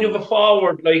 and then when you have a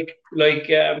forward like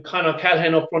Conor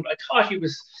Callahan up front, I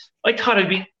thought I'd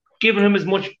be giving him as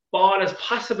much ball as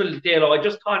possible. Dale, I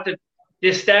just thought that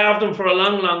they starved him for a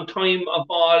long time of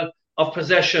ball of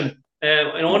possession.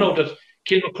 I know that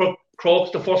Kilmacrook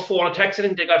Crokes, the first 4 attacks, I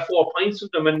think they got 4 points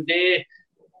with them, and they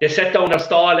set down their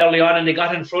stall early on and they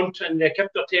got in front and they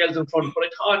kept their tails in front. But I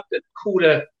thought that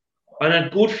Coola, on a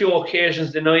good few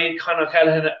occasions, denied Conor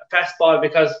Callahan a fast ball,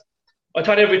 because I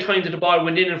thought every time that the ball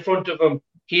went in front of him,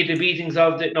 he had the beatings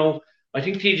of it. Now, I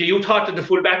think, TJ, you thought that the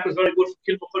full back was very good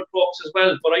for Kilmacrook Crokes as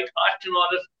well, but I thought,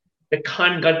 that the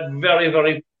Con got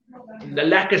very, the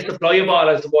lack of supply of ball,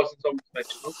 as it was in some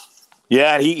respects.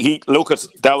 Yeah, he look at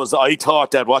that was I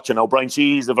thought that watching now. Brian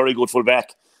Shee's a very good full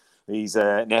back. He's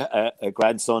a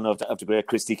grandson of the great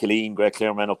Christy Killeen, great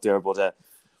Clareman up there. But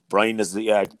Brian is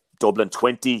the Dublin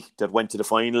 20 that went to the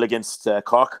final against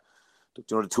Cork. The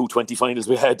 220 finals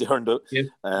we had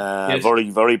there. Very,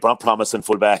 very promising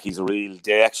full back. He's a real.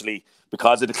 They actually,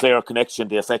 because of the Clare connection,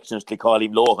 they affectionately call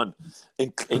him Lohan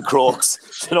in Crokes.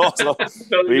 So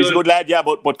he's a good lad. Yeah,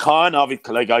 but Con,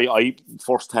 obviously, like I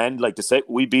first hand, like to say,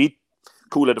 we beat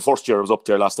Coola the first year. I was up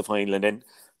there, lost the final, and then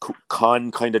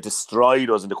Con kind of destroyed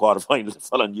us in the quarterfinals the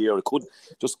following year. It could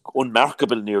just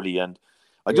unmarkable nearly, and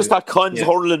I just thought Con's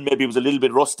hurling maybe was a little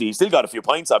bit rusty. He still got a few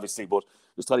points, obviously, but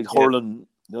just thought hurling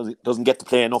doesn't get to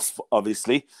play enough,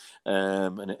 obviously,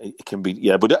 and it can be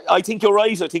But I think you're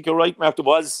right. Mark.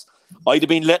 I'd have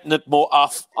been letting it more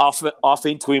off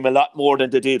into him a lot more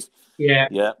than they did.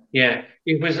 Yeah.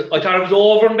 It was. I thought it was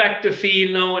over and back to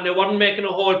field now, and they weren't making a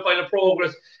whole pile of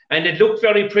progress, and it looked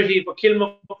very pretty. But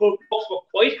Kilmacrook were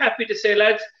quite happy to say,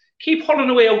 lads, keep hurling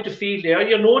away out the field there.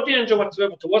 You're no danger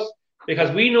whatsoever to us, because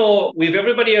we know we've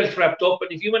everybody else wrapped up,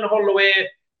 and if you want to hurl away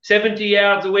 70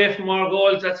 yards away from our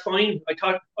goals, that's fine. I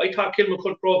thought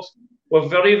Kilmacrook Crokes were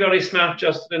very, very smart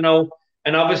yesterday now,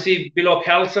 and obviously Bill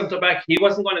O'Call centre back, he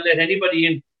wasn't going to let anybody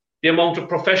in. The amount of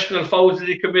professional fouls that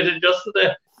he committed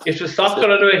yesterday, if it was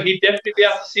soccer anyway, he'd definitely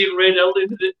have to see it right out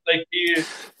into it. Like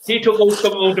he took out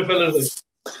some amount of fellas.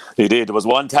 He did. There was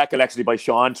one tackle actually by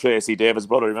Sean Tracy, David's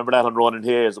brother. Remember that on Ronan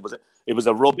Hayes? It was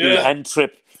a rugby hand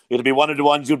trip. It'll be one of the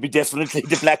ones you'd be definitely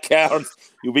the black card.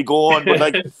 You'll be going,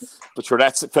 but sure,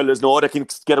 that's fellas know they can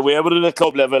get away with it at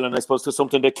club level. And I suppose there's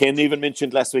something that Ken even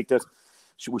mentioned last week, that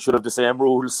we should have the same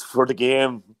rules for the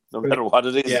game, no matter what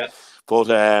it is. Yeah. But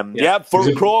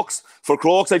for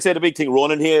Crokes, I'd say the big thing,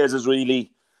 Ronan Hayes is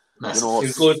really,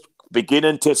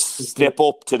 beginning to step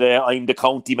up to I'm the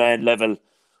county man level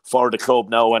for the club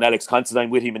now, and Alex Considine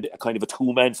with him in kind of a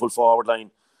 2-man full forward line.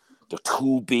 They're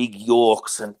 2 big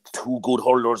yokes and 2 good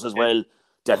hurlers as well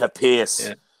that have pace.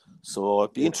 Yeah. So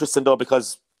it'd be interesting though,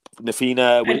 because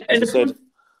Nafina, as I said.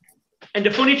 And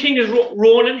the funny thing is,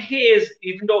 Ronan Hayes,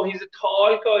 even though he's a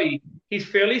tall guy, he's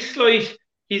fairly slight.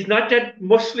 He's not that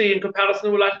muscly in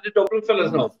comparison to a lot of the Dublin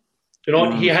fellas now.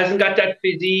 He hasn't got that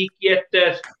physique yet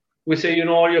that we say,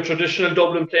 your traditional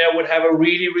Dublin player would have a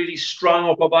really, really strong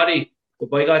upper body. But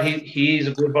by God, he's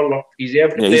a good hurler. He's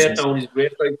able to play it down. He's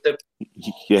great right step.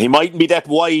 Yeah, he mightn't be that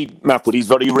wide, Mark, but he's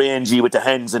very rangy with the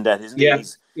hands and that, isn't he?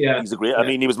 He's a great. I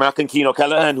mean, he was marking Keane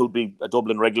O'Callaghan, who'd be a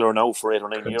Dublin regular now for 8 or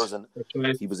 9 years, and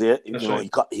he was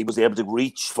he was able to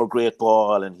reach for great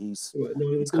ball, and he's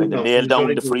kind of nailed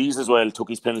down the freeze as well. Took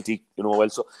his penalty, well.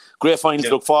 So great finals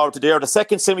to look forward to there. The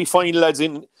second semi-final, lads,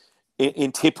 in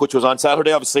Tip, which was on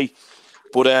Saturday, obviously.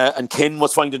 But and Ken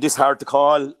was finding this hard to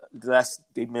call.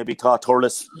 They maybe thought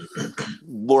Thurles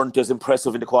weren't as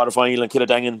impressive in the quarterfinal and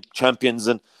Killadangan champions,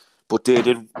 but they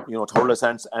did.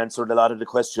 Thurles answered a lot of the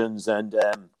questions and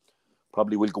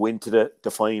probably will go into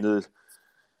the final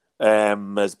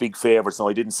as big favourites. Now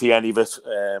I didn't see any of it.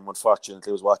 Unfortunately,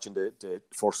 I was watching the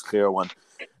first clear one.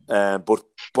 But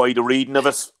by the reading of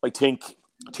it, I think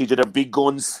their big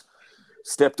guns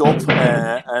stepped up,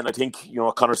 and I think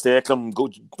Conor Stakelum,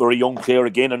 good, very young player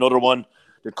again, another one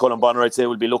that Colin Bonner I'd say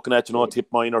will be looking at, tip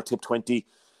minor, tip 20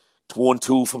 to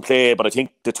 1-2 from play. But I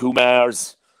think the two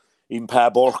Mars, even Pa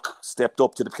Burke, stepped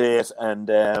up to the plate, and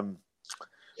they're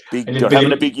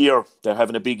having a big year. They're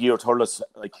having a big year. Thurles,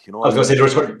 I was going to say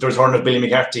the return of Billy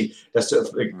McCarthy. That's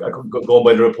going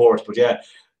by the reports, but yeah.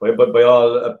 By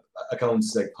all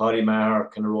accounts, like Paddy Maher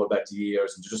kind of rolled back to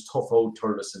years and just tough out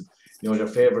Thurles, and they're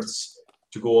favourites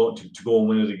to go and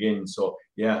win it again. So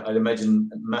yeah, I'd imagine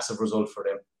a massive result for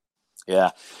them.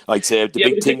 Yeah, I'd say the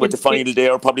big thing with the final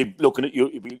there, probably looking at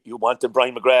you want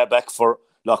Brian McGrath back for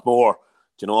Lochmore,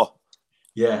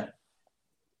 Yeah.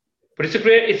 But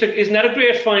isn't that a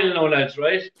great final now, lads?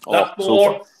 Right?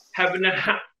 Lochmore having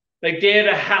they had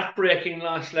a hat-breaking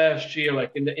loss last year,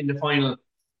 like in the final,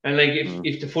 and like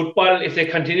if they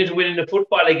continue to win in the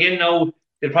football again now,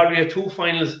 they'll probably have 2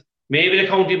 finals. Maybe the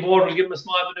county board will give them a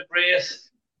small bit of grace.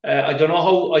 I don't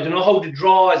know how the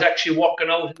draw is actually working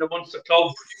out in the Munster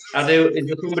club. Is there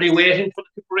somebody waiting for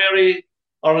the Tipperary,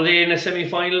 or are they in a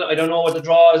semi-final? I don't know what the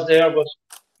draw is there, but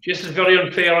just is very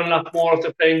unfair on Lochmore if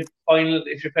they're playing final.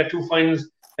 If you play 2 finals,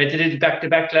 they did it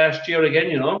back-to-back last year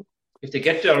again. If they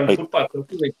get there in the football club.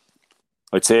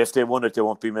 I'd say if they won it, they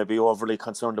won't be maybe overly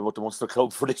concerned about the Munster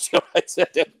club for this year. I'd say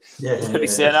they'll be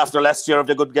saying after last year if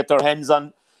they could get their hands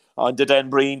on the Dan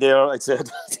Breen there, I'd say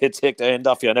they'd take the end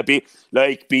off you. And it'd be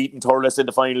like beating Thurles in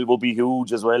the final will be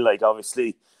huge as well. Like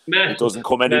obviously, it doesn't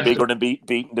come any bigger than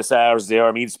beating the Stars there.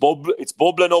 I mean, it's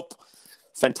bubbling up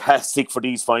fantastic for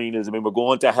these finals. I mean, we're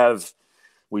going to have.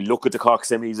 We'll look at the Cork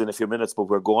semis in a few minutes, but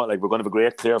we're going to have a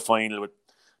great clear final with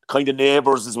kind of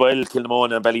neighbours as well,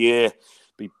 Kilmon and Ballyea,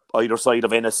 be either side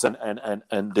of Ennis,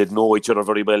 and they'd know each other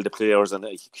very well, the players, and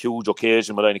a huge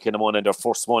occasion with Kilmon and their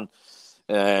first one.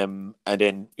 And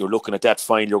then you're looking at that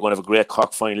final. You're going to have a great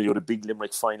Cork final. You're a big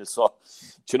Limerick final. So,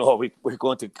 we're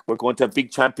going to have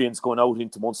big champions going out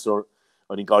into Munster.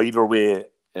 I think either way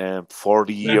for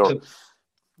the year.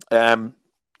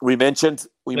 We mentioned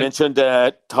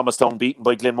Thomastown beaten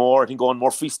by Glenmore. I think Owen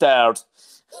Murphy starred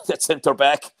that centre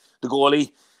back, the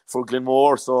goalie for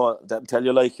Glenmore. So that'll tell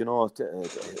you,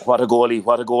 what a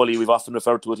goalie. We've often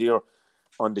referred to it here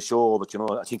on the show, but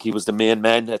I think he was the main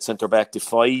man at centre back,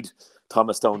 defied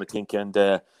Thomastown, I think, and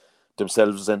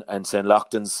themselves and St.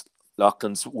 Lochtons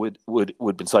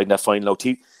would be inside that final out.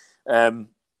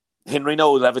 Henry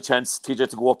now will have a chance,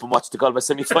 TJ, to go up and watch the Galway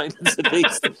semi-finals at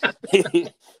least.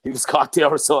 He was caught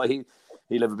there, so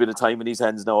he'll have a bit of time in his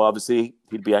hands now. Obviously,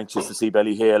 he'll be anxious to see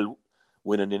Ballyhale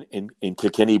winning in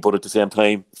Kilkenny, but at the same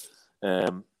time,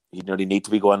 he'd nearly need to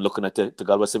be going looking at the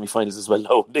Galway semi-finals as well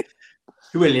now.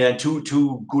 He will, yeah.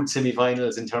 Two good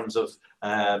semi-finals in terms of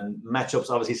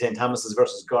matchups. Obviously, St. Thomas's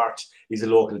versus Gart is a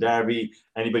local derby.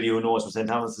 Anybody who knows from St.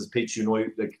 Thomas's pitch,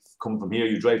 like coming from here,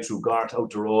 you drive through Gart out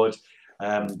the road.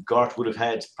 Gart would have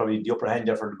had probably the upper hand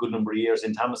there for a good number of years.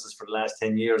 St. Thomas's for the last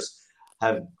 10 years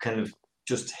have kind of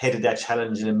just headed that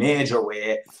challenge in a major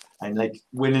way, and like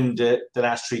winning the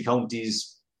last 3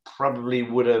 counties probably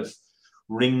would have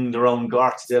ringed around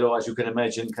Gart, as you can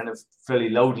imagine, kind of fairly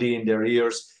loudly in their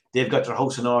ears. They've got their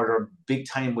house in order big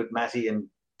time with Matty, and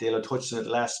Dale touched on it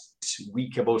last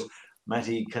week about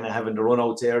Matty kind of having the run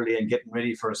outs early and getting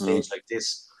ready for a stage like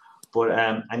this. But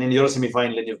and in the other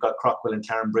semi-final, then you've got Crockwell and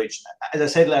Tarrenbridge. As I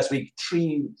said last week,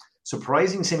 3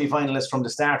 surprising semi-finalists from the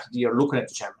start of the year looking at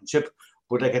the championship.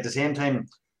 But like at the same time,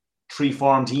 3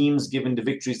 form teams, given the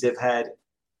victories they've had,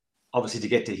 obviously to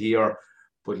get to here.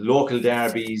 But local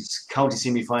derbies, county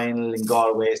semi-final in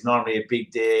Galway is normally a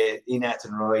big day in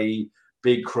Athenry,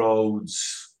 big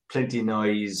crowds, plenty of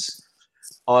noise.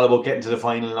 All about getting to the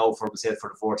final now for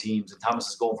the 4 teams. And Thomas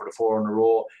is going for the 4 in a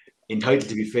row. Entitled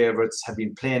to be favourites, have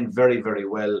been playing very, very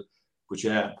well. But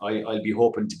yeah, I'll be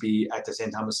hoping to be at the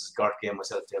St. Thomas's Gart game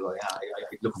myself. I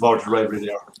look forward to the rivalry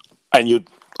there. And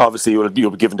obviously you'll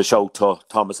be given the shout to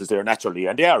Thomas is there naturally,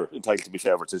 and they are entitled to be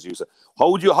favourites, as you said. How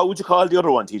would you call the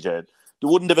other one, TJ? You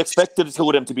wouldn't have expected the two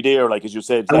of them to be there, like as you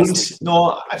said.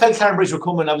 No, I felt Clarenbridge were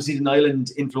coming. Obviously, the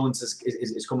Nyland influence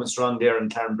is coming strong there in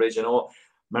Clarenbridge. I know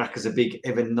Mark is a big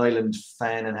Evan Nyland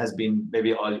fan and has been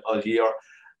maybe all year.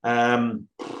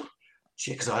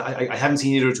 Because I haven't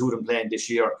seen either two of them playing this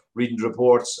year. Reading the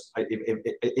reports,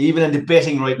 even in the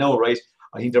betting right now, right?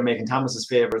 I think they're making Thomas's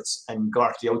favourites and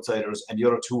Gart the outsiders, and the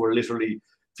other two are literally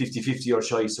 50-50 or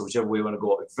shy, so whichever way you want to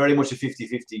go. It's very much a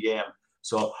 50-50 game.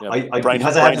 So Brian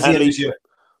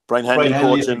Hanley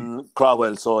coaching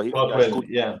Crowell, so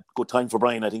good time for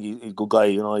Brian. I think he's a good guy.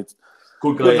 You know,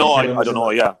 good guy. No, I don't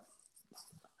know. Yeah,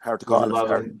 hard to call.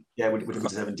 Yeah, with the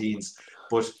 17s,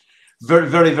 but very,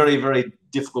 very, very, very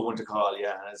difficult one to call.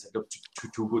 Yeah, and as I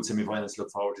said, two good semi-finals to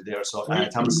look forward to there. So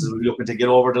Thomas is looking to get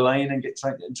over the line and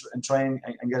try and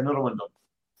get another one done.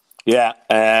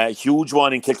 Yeah, huge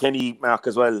one in Kilkenny, Mark,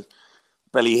 as well.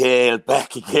 Ballyhale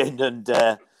back again, and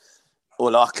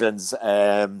O'Loughlin's,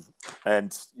 and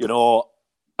you know,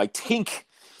 I think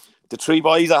the three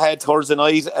boys I had Thursday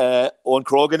night, Owen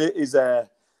Croghan is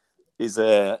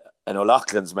an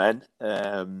O'Loughlin's man.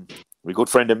 My good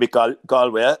friend of Mick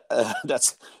Galway,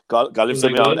 that's Galway's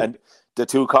and the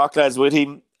two Cork lads with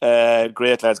him,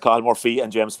 great lads, Carl Murphy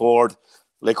and James Ford,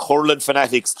 like hurling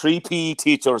fanatics, 3 PE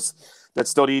teachers that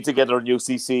studied together in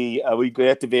UCC. We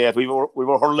great debate. We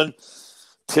were hurling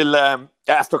till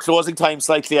after closing time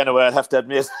slightly anyway, I have to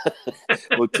admit.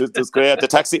 But it was great.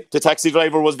 The taxi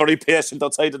driver was very patient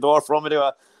outside the door from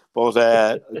anyway.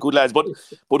 But good lads. But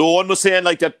Owen was saying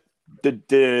like that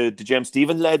the James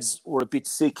Stephen lads were a bit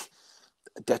sick,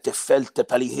 that they felt that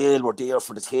Ballyhale were there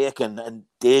for the taking and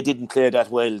they didn't play that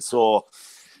well. So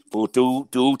but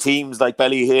do teams like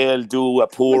Ballyhale do a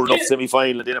poor enough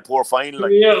semi-final and then a poor final?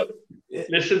 Like? Yeah.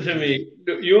 Listen to me.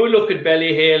 You look at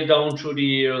Ballyhale down through the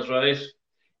years, right?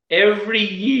 Every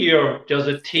year there's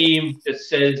a team that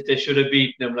says they should have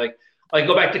beaten them. Like I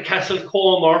go back to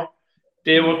Castlecomer,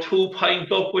 they were 2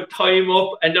 points up with time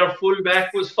up, and their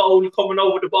full-back was fouled coming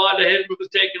over the ball. The helmet was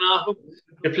taken off him.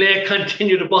 The player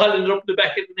continued, the ball ended up the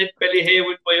back of the net. Ballyhale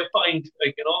went by a point,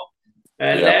 like you know.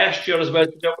 Last year as well,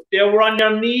 they were on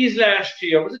their knees last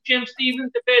year. Was it James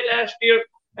Stevens that played last year?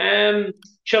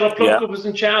 Cheryl Plunkett was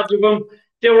in charge of them.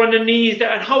 They were on their knees,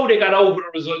 and how they got over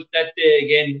the result that day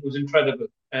again was incredible.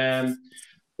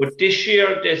 But this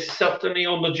year, they certainly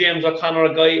under James O'Connor,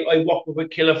 a guy I worked with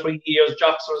Killer for years,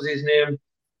 Joxer is his name,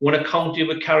 won a county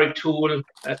with Carricktool,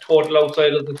 a total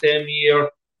outside of the same year.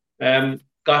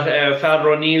 Got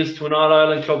Father O'Neill's to an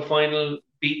All-Ireland club final,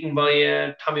 beaten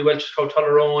by Tommy Welch's crowd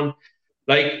Tullaroan.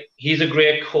 Like, he's a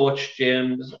great coach,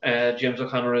 James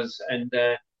O'Connor is, and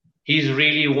he's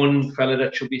really one fella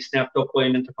that should be snapped up by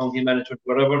an inter-county management,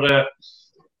 wherever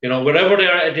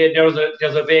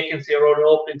there's a vacancy or an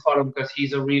opening for him, because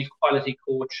he's a real quality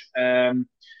coach.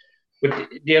 But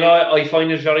I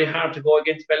find it very hard to go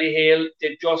against Ballyhale.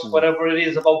 They just, whatever it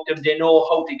is about them, they know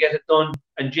how to get it done.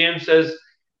 And James says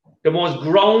the most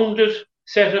grounded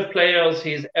set of players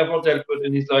he's ever dealt with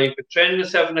in his life. But training at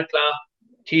 7 o'clock.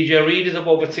 TJ Reid is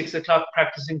above at 6 o'clock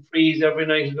practicing frees every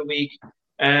night of the week.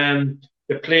 All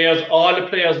the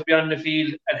players will be on the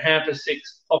field at 6:30,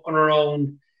 fucking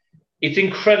around. It's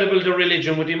incredible, the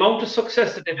religion, with the amount of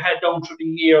success that they've had down through the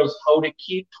years, how they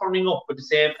keep turning up with the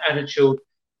same attitude.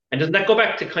 And doesn't that go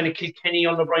back to kind of Kilkenny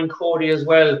under Brian Cody as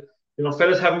well? You know,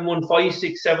 fellas having won 5,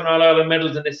 6, 7 All-Ireland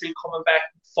medals, and they're still coming back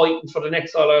fighting for the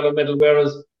next All-Ireland medal,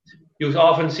 whereas you've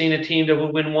often seen a team that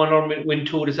will win 1 or win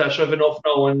 2, they say, sure, I've enough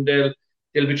now, and there'll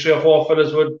be 3 or 4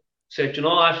 fellas would say, you know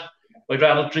what, I'd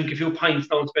rather drink a few pints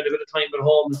now and spend a bit of time at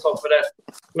home and stuff like that.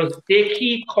 But they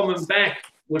keep coming back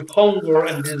with hunger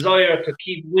and desire to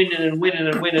keep winning, and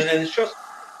it's just,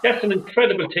 that's an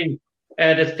incredible thing.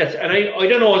 And I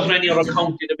don't know if there's any other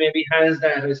county that maybe has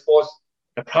that. I suppose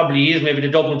there probably is, maybe the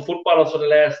Dublin footballers for the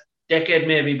last decade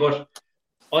maybe, but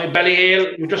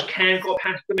Ballyhale, you just can't go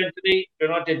past them, Anthony.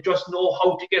 They just know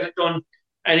how to get it done.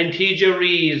 And in TJ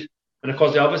Reid, and of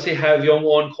course they obviously have young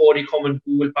Owen Cody coming,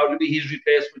 who will probably be his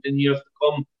replacement in years to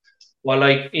come. Well,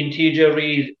 like in TJ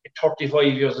Reid,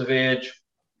 35 years of age,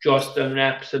 just an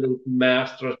absolute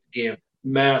master of the game.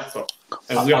 Master.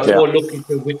 And we're all looking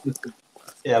to witness it.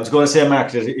 Yeah, I was going to say,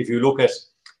 Mark, that if you look at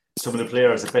some of the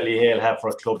players that Ballyhale have for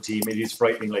a club team, it is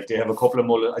frightening. Like, they have a couple of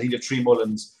Mullins, I think they're 3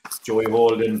 Mullins, Joey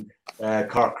Holden,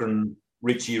 Corcoran,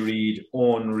 Richie Reid,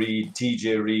 Owen Reid,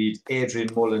 TJ Reid, Adrian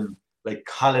Mullen, like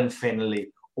Colin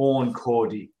Fennelly, Owen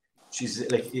Cody. She's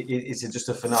like, it's just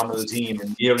a phenomenal team,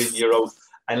 and year in, year out.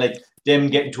 and like them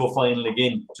getting to a final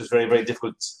again, just very, very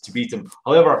difficult to beat them.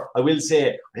 However, I will say,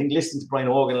 I think listening to Brian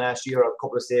Hogan last year, a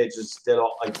couple of stages,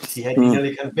 he had me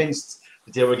nearly convinced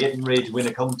that they were getting ready to win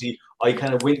a county. I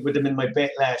kind of went with them in my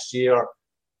bet last year.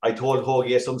 I told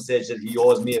Hoagie at some stage that he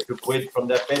owes me a few quid from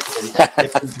that bet because he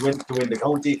kept him to win the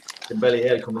county. Then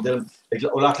Ballyhale coming down. Like,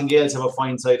 O'Loughlin Gales have a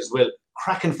fine side as well.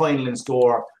 Cracking final in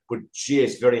store, but gee,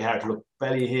 it's very hard to look.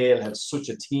 Ballyhale have such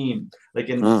a team. Like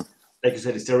you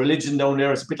said, it's their religion down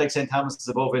there. It's a bit like St. Thomas's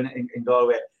above in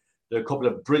Galway. There are a couple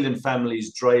of brilliant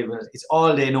families driving it. It's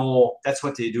all they know. That's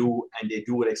what they do, and they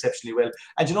do it exceptionally well.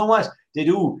 And you know what? They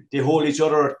do. They hold each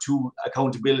other to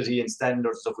accountability and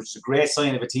standards and stuff, which is a great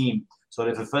sign of a team. So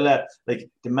if a fella, like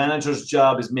the manager's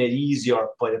job is made easier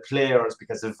by the players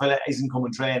because if a fella isn't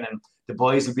coming training, the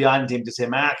boys will be on him to say,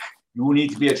 Mark, you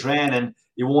need to be a training.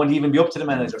 You won't even be up to the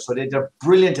manager. So they're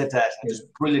brilliant at that. And just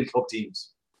brilliant club teams.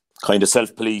 Kind of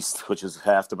self-policed, which is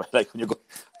half the like when you go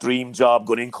dream job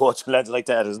going in coaching lads like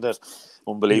that, isn't it?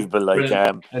 Unbelievable. Like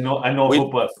I know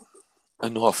football. I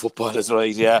know football is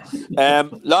right, yeah.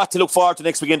 Lot to look forward to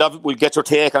next weekend. We'll get your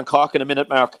take on Cork in a minute,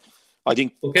 Mark. I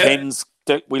think we'll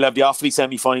have the Offaly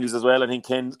semi-finals as well. I think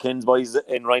Ken's boys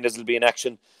in Rhinos will be in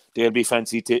action. They'll be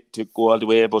fancy to go all the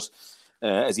way, but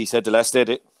as he said the last day,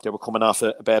 they were coming off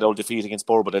a bad old defeat against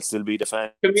Borough, but they'll still be the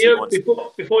fans.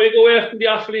 Before you go away from the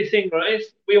Offaly thing, right?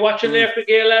 Were you watching Leclerc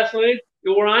Gale last night?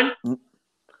 You were on?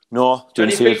 No,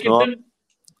 Johnny Pilkington.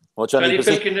 Oh, Johnny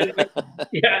Pilkington.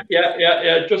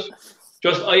 Yeah. Just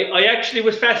I actually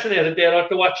was fascinated there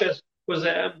to watch it. It was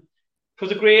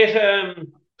a great.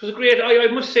 I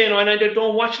must say, and I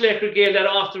don't watch Leclerc Gale that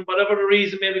often, whatever the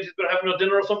reason, maybe just having a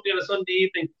dinner or something on a Sunday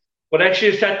evening. But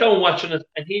actually, I sat down watching it,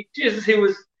 and he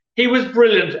was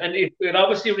brilliant, and it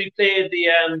obviously replayed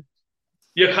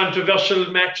your controversial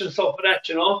match and stuff for that,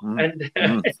 you know. And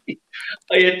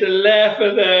I had to laugh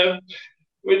at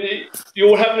when you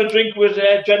were having a drink with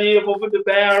Johnny above in the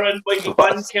bar, and Michael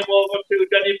Bond came over to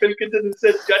Johnny Pilkington and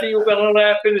said, "Johnny, you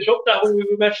better finish up that one we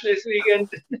were matching this weekend."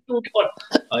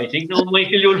 I think now,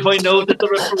 Michael, you'll find out that the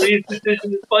referee's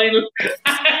decision is final.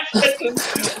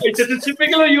 I said, it's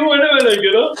typical of you anyway,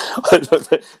 you know.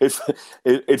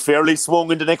 It fairly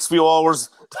swung in the next few hours.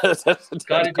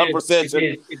 That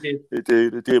conversation. It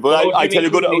did. But I tell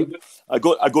you, a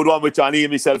good one with Johnny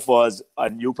and myself was,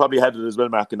 and you probably had it as well,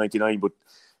 Mark, in '99, but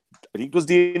I think it was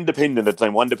the Independent at the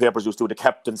time. One of the papers used to do the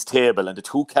captain's table, and the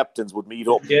two captains would meet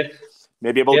up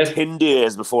maybe about 10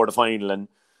 days before the final. And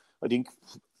I think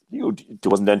there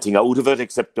wasn't anything out of it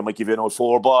except they might give you an old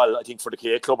 4-ball. I think for the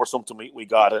K Club or something, we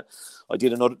got it. I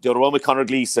did the other one with Conor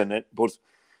Gleeson, but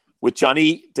with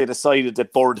Johnny, they decided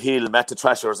that Bird Hill met the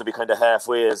Thrashers would be kind of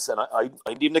halfways, and I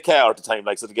didn't even a car at the time,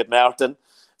 like, so to get Martin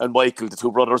and Michael, the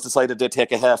two brothers, decided they'd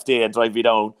take a half day and drive me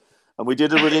down, and we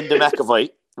did it with Inda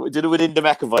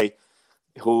McAvoy.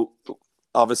 Who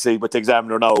obviously with the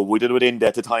Examiner now, we did it with Inda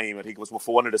at the time. I think it was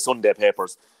for one of the Sunday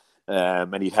papers,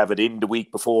 and he'd have it in the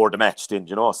week before the match, didn't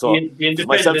you know? So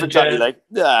myself and Johnny,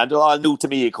 and all new to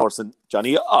me, of course, and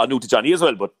Johnny, new to Johnny as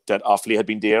well, but that Offaly had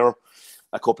been there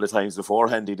a couple of times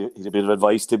beforehand. He'd a bit of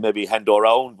advice to maybe hand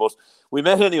around, but we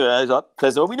met anyway.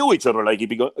 Because we knew each other. Like, he'd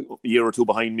be a year or two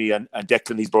behind me, and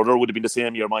Declan, his brother, would have been the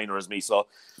same year minor as me, so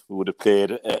we would have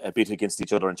played a bit against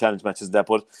each other in challenge matches and that.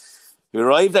 But we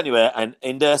arrived anyway, and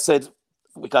Inda said,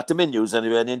 we got the menus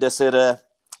anyway, and Inda said,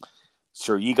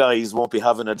 sure, you guys won't be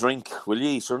having a drink, will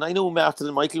ye? Sure, and I know Martin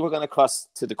and Michael were going to cross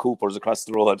to the Coopers across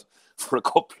the road for a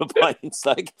couple of pints,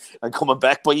 like, and coming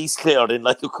back by East Clare, then,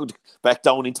 like, you could back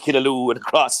down into Killaloo and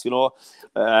across, you know.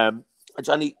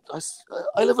 Johnny,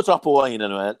 I'll have a drop of wine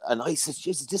anyway, and I said,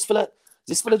 Jesus, this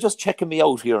fella just checking me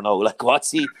out here now, like,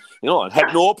 what's he, you know, and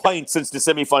had no pint since the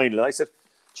semi-final. And I said,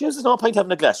 Jesus, there's no pint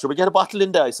having a glass. Should we get a bottle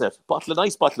in there? I said,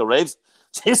 nice bottle of Raves.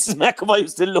 Jesus, McAvoy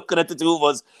was still looking at the two of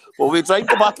us. But we drank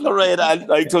the bottle of Red, and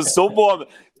it was so warm.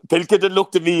 Pilkington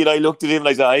looked at me, and I looked at him, and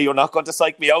I said, hey, you're not going to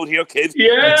psych me out here, kid.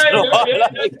 Yeah.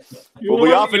 You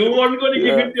weren't going to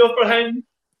give him the upper hand.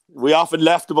 We often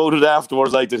laughed about it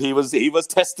afterwards, like, that he was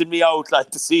testing me out, like,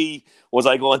 to see, was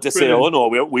I going to say, oh no,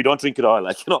 we don't drink it all,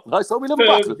 like, you know. And I said, we'll have a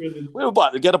bottle. We'll have a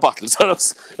bottle, get a bottle. So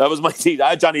that was my team.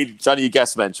 Johnny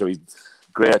Guessman, sure, he's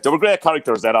great. There were great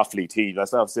characters that Offaly team.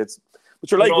 That's how it's. But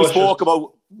you're like, we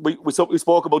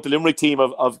spoke about the Limerick team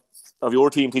of your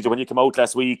team, teacher, when you came out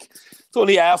last week. It's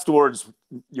only afterwards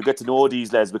you get to know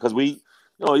these lads, because we,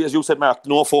 you know, as you said, Mark,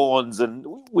 no phones, and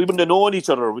we wouldn't have known each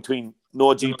other between no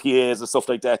GPAs and stuff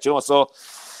like that, you know. So,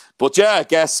 but yeah,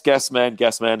 guess man.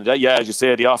 Yeah, as you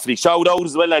say, the Offaly shout out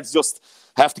as well, lads. Just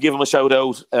have to give them a shout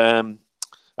out. And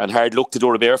hard luck to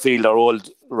Dora Bearfield, our old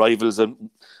rivals,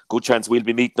 and good chance we'll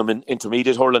be meeting them in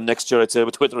intermediate hurling next year, I'd say,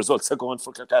 with the results are going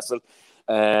for Clarecastle.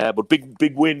 But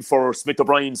big win for Smith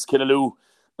O'Brien's Killaloo.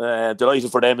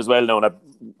 Delighted for them as well now, and I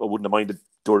wouldn't have minded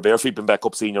Dora Bearfield being back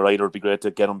up senior either. It'd be great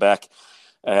to get them back.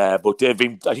 But I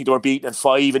think they were beaten in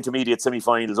 5 intermediate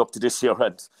semi-finals up to this year,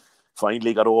 and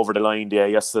finally got over the line there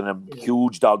yesterday.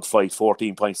 Huge dogfight,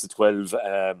 14 points to 12.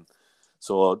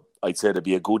 So I'd say there'll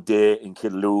be a good day in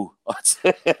Killaloo.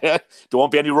 There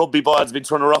won't be any rugby balls being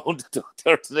thrown around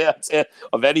there today, I'd say,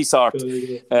 of any sort.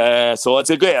 So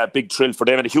it's a big thrill for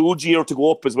them, and a huge year to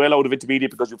go up as well out of intermediate,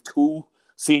 because you have 2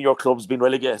 senior clubs being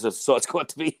relegated. So it's going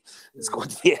to be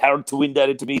hard to win that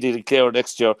intermediate in Clare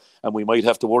next year, and we might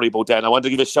have to worry about that. And I want to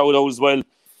give a shout out as well.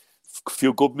 A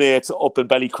few good mates up in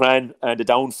Ballycran, and the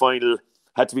down final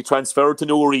had to be transferred to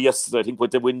Newry yesterday, I think,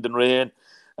 with the wind and rain.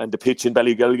 And the pitch in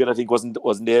Ballygilgan, I think,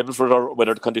 wasn't able for it,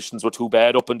 whether the conditions were too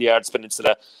bad up in the Ards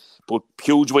Peninsula. But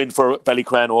huge win for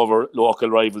Ballycran over local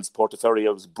rivals Portaferry.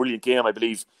 It was a brilliant game, I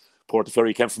believe.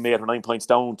 Portaferry came from 8 or 9 points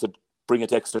down to bring it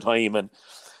to extra time,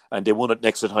 and they won it in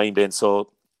extra time then. So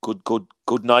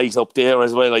good night up there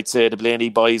as well, I'd say. The Blaney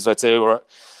boys, I'd say, were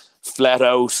flat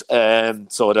out.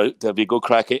 So there'll be a good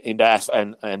crack in that,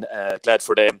 and glad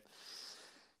for them.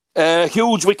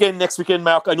 Huge weekend next weekend,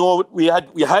 Mark. I know we had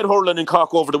hurling in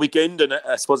Cork over the weekend, and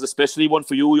I suppose especially one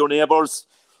for you, your neighbours.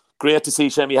 Great to see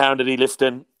Shemmy Harnedy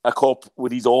lifting a cup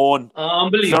with his own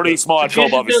very small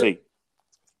club, obviously.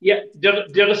 They're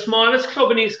the smallest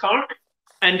club in East Cork,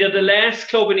 and they're the last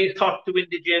club in East Cork to win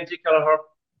the James E. Kelleher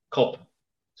Cup.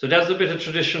 So there's a bit of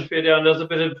tradition for you there, and there's a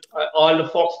bit of all the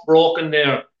forks broken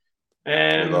there.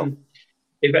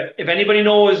 If anybody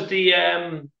knows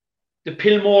the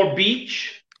Pillmore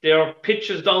Beach, there are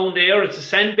pitches down there. It's a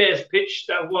sand-based pitch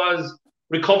that was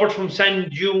recovered from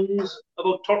sand dunes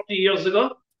about 30 years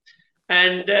ago.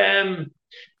 And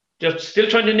they're still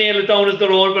trying to nail it down as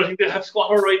their own, but I think they have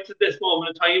squatter rights at this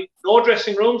moment in time. No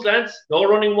dressing rooms, lads. No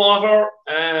running water.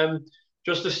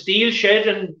 Just a steel shed,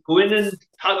 and go in and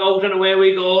tug out and away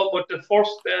we go. But the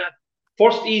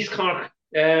first East Cork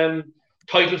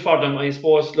title for them, I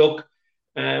suppose. Look,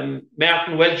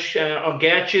 Martin Welch, or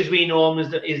Gatch as we know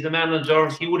him, is the manager.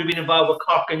 He would have been involved with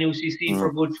Cork and UCC for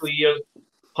a good 2 years.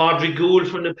 Padraig Gould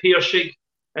from the Piershig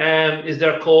is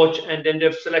their coach, and then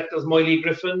they've selectors Miley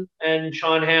Griffin and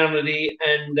Sean Harnedy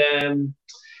and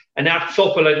Art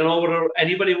Supple. I don't know whether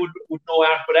anybody would know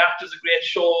Art, but Art is a great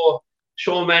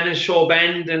showman and show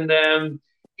band, and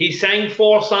he sang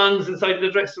 4 songs inside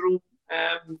the dressing room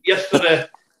yesterday.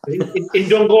 In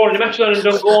Dungoran, the match on in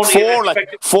Dungoran.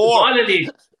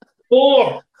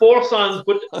 Four songs,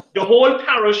 but the whole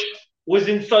parish was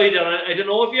inside there. I don't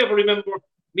know if you ever remember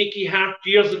Mickey Hart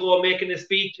years ago making a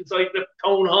speech inside the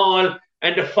town hall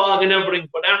and the fog and everything,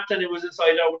 but after it was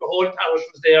inside there, the whole parish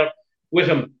was there with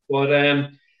him. But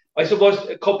I suppose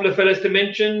a couple of fellas to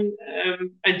mention,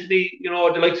 Anthony,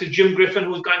 the likes of Jim Griffin,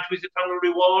 who's gone to his eternal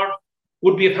reward,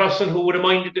 would be a person who would have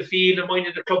minded the field and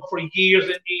minded the club for years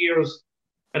and years.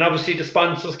 And obviously the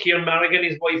sponsors, Kieran Marrigan,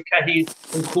 his wife Cathy,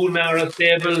 and Coolmara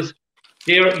Stables,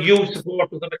 they're youth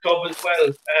supporters of the club as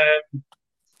well.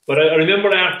 But I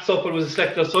remember Art Supple was a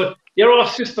selector. So they're our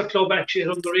sister club actually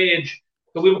at underage.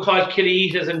 So we were called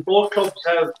Killyeaters, and both clubs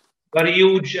have got a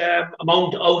huge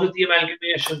amount out of the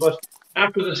amalgamation. But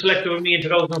after the selector with me in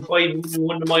 2005, we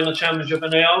won the minor championship,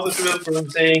 and I always remember him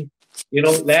saying,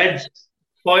 lads,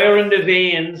 fire in the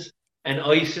veins and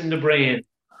ice in the brain.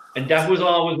 And that was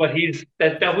always what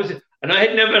that was it. And I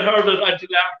had never heard it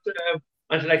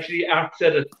until actually Art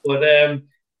said it. But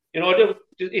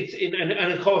it's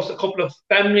and of course a couple of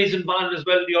families involved as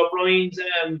well. The O'Briens,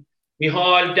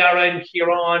 Michal, Darren,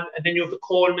 Kieran, and then you have the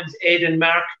Colemans, Ed and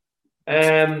Mark.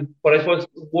 But I suppose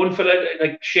one fella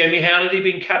like Shemmy Harnedy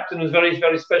being captain was very,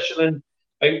 very special. And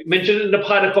I mentioned it in the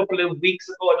pod a couple of weeks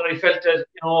ago that I felt that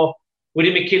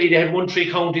Willie McKilly, they had won 3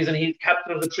 counties and he's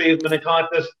captain of the 3 of them, and I thought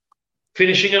that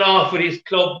finishing it off with his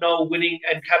club now, winning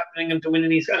and captaining them to win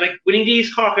in East, and winning the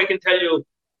East Cork, I can tell you,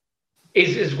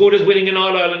 is as good as winning in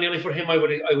All Ireland. Nearly for him, I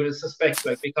would suspect,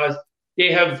 because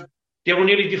they were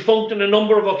nearly defunct on a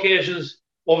number of occasions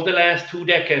over the last 2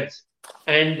 decades,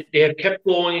 and they have kept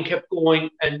going,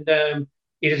 and it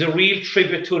is a real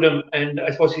tribute to them. And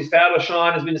I suppose his father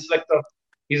Sean has been a selector.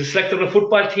 He's a selector of the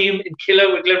football team in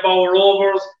Killa with Glenbower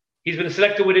Rovers. He's been a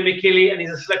selector with McKilly, and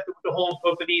he's a selector with the home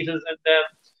club Benitez. And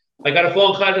I got a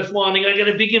phone call this morning. I got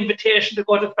a big invitation to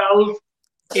go to Fowles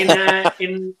in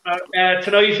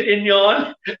tonight in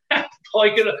Yawn. I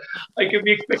could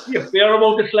be expecting a fair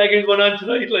amount of slagging going on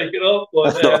tonight,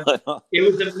 But it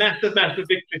was a massive, massive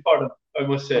victory for them, I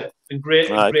must say, and great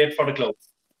for the club.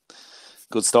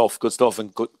 Good stuff,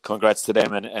 and good congrats to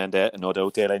them, and no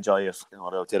doubt they'll enjoy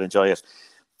it.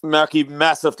 Marky,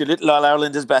 massive. The Little All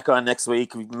Ireland is back on next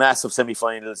week. Massive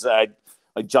semi-finals.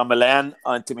 John Milan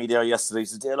on to me there yesterday. He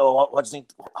said, what do you think,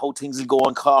 how things will go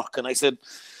on Cork? And I said,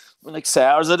 well, like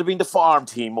SARS would have been the farm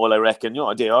team, well, I reckon. You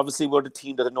know, they obviously were the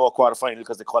team that had no quarter-final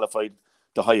because they qualified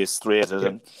the highest rated.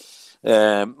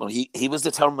 Yeah. And he was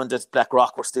determined that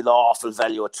Blackrock were still awful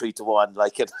value at 3-1.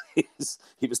 Like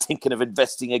he was thinking of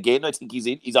investing again. I think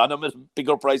he's on him at a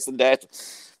bigger price than that.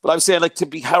 But I would say, like, to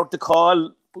be hard to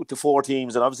call with the 4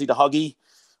 teams, and obviously the Hoggy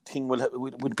thing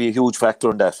would be a huge factor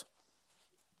in that.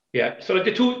 Yeah, so like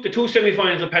the two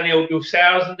semi-finals are panning out. You have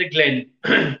SARS and the Glen.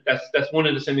 that's one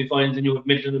of the semi-finals, and you have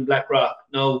Midland and Blackrock.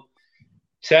 Now,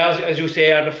 SARS, as you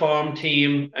say, are the farm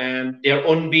team, and they're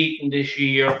unbeaten this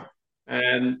year.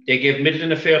 They gave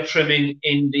Midland a fair trimming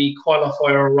in the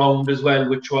qualifier round as well,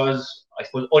 which was, I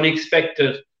suppose,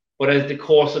 unexpected. But as the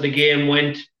course of the game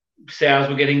went, SARS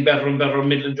were getting better and better, and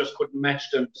Midland just couldn't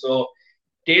match them. So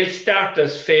they'll start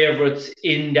as favourites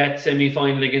in that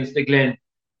semi-final against the Glen.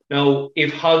 Now,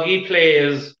 if Hoggy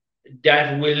plays,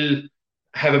 that will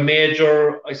have a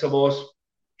major, I suppose,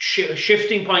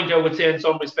 shifting point, I would say, in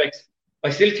some respects.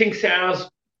 I still think SARS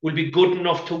will be good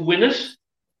enough to win it.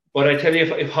 But I tell you,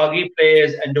 if Hoggy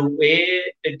plays, and the way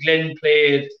the Glen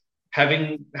played,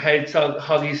 having had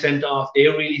Hoggy sent off, they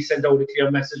really sent out a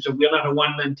clear message that we're not a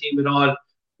one-man team at all.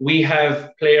 We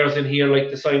have players in here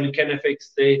like the Simon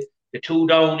Kennefics, the two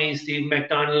Downies, Steve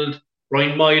McDonald,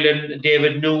 Ryan Moylan,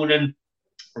 David Noonan,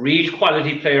 real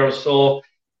quality players. So,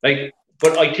 but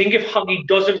I think if Hoggy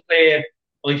doesn't play,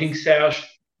 I think SARS,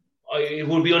 it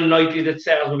would be unlikely that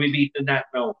SARS will be beaten in that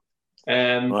now.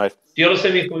 Right. The other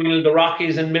semi-final, the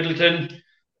Rockies and Middleton,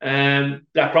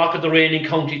 Blackrock are the reigning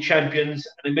county champions.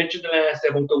 And I mentioned the last day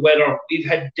about the weather. We've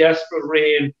had desperate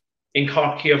rain in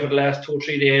Cork here for the last 2 or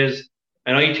 3 days.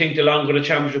 And I think the longer the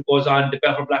championship goes on, the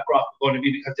better Blackrock are going to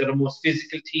be, because they're the most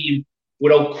physical team,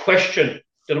 without question.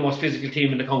 They're the most physical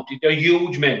team in the county. They're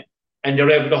huge men, and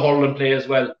they're able to hurl and play as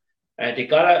well. They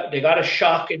got a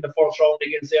shock in the first round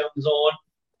against Elms Own,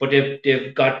 but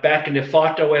they've got back and they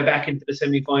fought their way back into the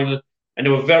semi-final, and they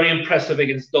were very impressive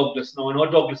against Douglas. Now, I know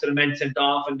Douglas had a man sent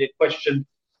off, and they questioned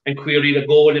and queried a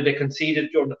goal that they conceded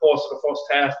during the course of the first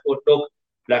half. But look,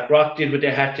 Blackrock did what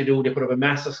they had to do. They put up a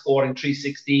massive score in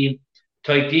 3-16.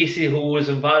 Tyke Deasy, who was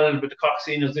involved with the Cork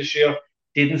Seniors this year,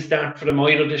 didn't start for them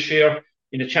either this year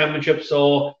in the championship.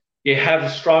 So they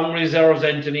have strong reserves,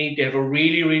 Anthony. They have a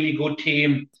really, really good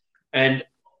team. And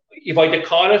if I could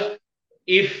call it,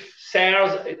 if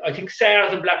SARS, I think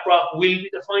SARS and Blackrock will be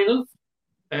the final.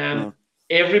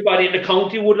 Everybody in the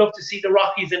county would love to see the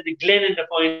Rockies and the Glen in the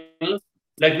final,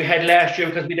 like we had last year,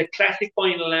 because we had a classic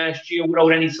final last year without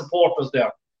any supporters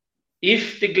there.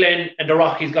 If the Glen and the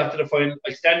Rockies got to the final,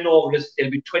 I stand over this,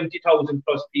 there'll be 20,000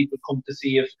 plus people come to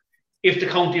see it. If the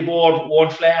county board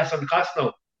won't flash on the cost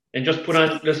now, and just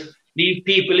leave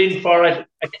people in for a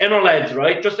tenner, lads,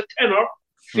 right? Just a tenner,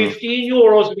 15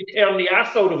 euros will be tearing the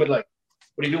ass out of it, like.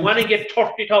 But if you want to get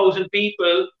 30,000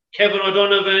 people, Kevin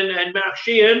O'Donovan and Mark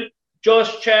Sheehan,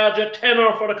 just charge a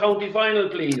tenner for the county final,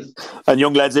 please. And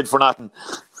young lads in for nothing.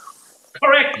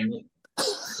 Correct.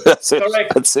 That's it.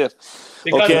 Correct. That's it.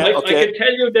 Because I can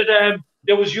tell you that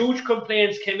there was huge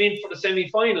complaints came in for the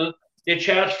semi-final. They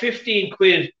charged 15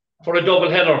 quid for a double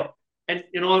header. And,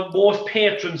 you know, most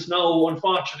patrons now,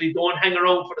 unfortunately, don't hang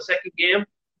around for the second game.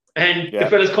 And the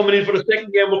fellas coming in for the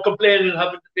second game were complaining and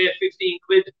having to pay 15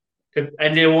 quid.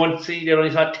 And they won't see, they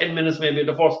only had 10 minutes maybe at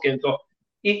the first game. So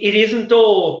it isn't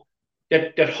though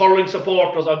that hurling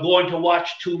supporters are going to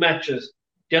watch 2 matches.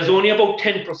 There's only about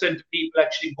 10% of people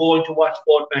actually going to watch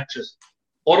both matches.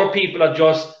 Other people are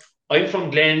just, I'm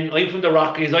from Glen, I'm from the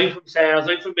Rockies, I'm from SARS,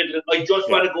 I'm from Midland. I just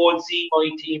want to go and see my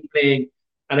team playing.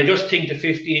 And I just think the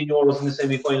 15 euros in the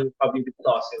semi-final would probably be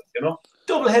costly, you know?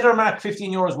 Double header, Mark,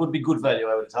 15 euros would be good value,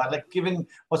 I would have thought. Like, given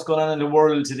what's going on in the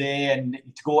world today, and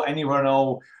to go anywhere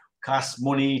now costs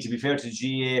money. To be fair to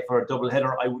GA for a double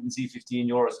header, I wouldn't see 15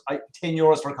 euros. 10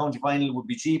 euros for a county final would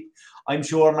be cheap. I'm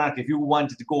sure, Mark, if you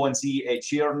wanted to go and see Ed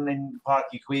Sheeran in Páirc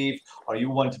Uí Chaoimh, or you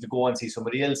wanted to go and see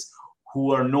somebody else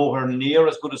who are nowhere near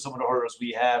as good as some of the hurlers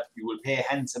we have, you will pay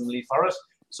handsomely for it.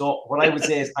 So what I would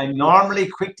say is I'm normally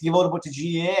quick to give out about the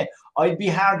GA. I'd be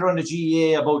harder on the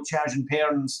GA about charging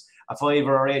parents a €5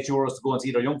 or €8 to go and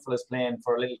see their young fellas playing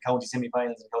for little county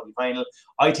semi-finals and county final.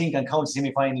 I think on county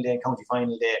semi-final day and county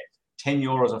final day, 10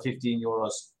 euros or 15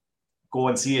 euros, go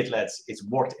and see it, lads. It's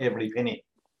worth every penny.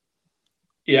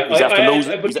 Yeah, he's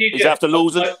after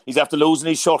losing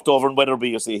his shirt over in Wetherby,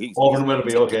 you see. Over in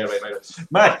Wetherby, okay, right.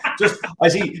 Mark, I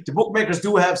see the bookmakers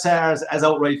do have SARS as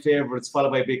outright favourites,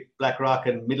 followed by Big Blackrock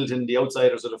and Middleton, the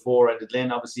outsiders of the 4, and the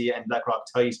Glen, obviously, and Blackrock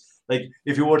tight. like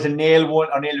if you were to nail one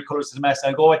or nail your colours to the mast,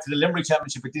 I'll go to the Limerick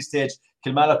Championship at this stage.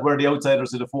 Kilmallock were the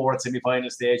outsiders of the fourth semi-final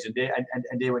stage, and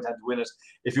they went on to win it.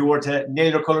 If you were to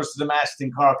nail your colours to the mast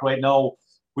in Cork right now,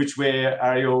 which way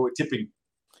are you tipping?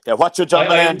 Yeah, what should John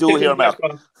Milan do here, Mark?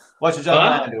 What should John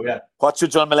Milan do? Yeah. What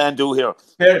should John Milan do here?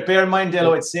 Bear in mind,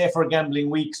 Delo, it's safer gambling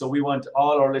week, so we want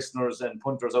all our listeners and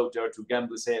punters out there to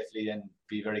gamble safely and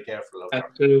be very careful.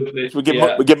 Absolutely. We give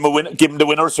him a win. Give him the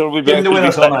winner, so we give him the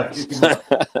winner. So much.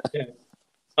 Yeah.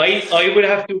 I would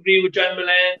have to agree with John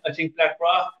Milan. I think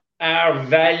Blackrock are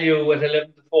value at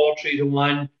 11 to 4, 3 to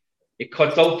 1. It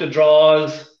cuts out the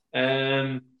draws.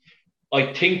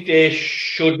 I think they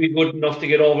should be good enough to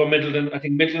get over Midleton. I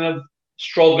think Midleton have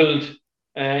struggled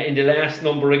in the last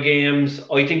number of games.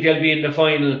 I think they'll be in the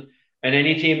final, and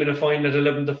any team in the final at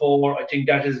 11 to 4, I think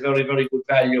that is very, very good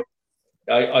value.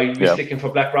 I'd be sticking for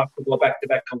Blackrock to go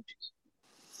back-to-back counties.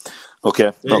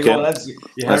 Okay. You heard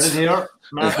it here.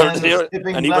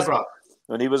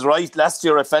 And he was right last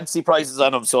year at fancy prices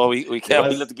on him, so we can't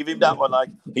have to give him that one. Like,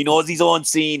 he knows his own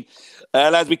scene.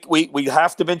 Lads, we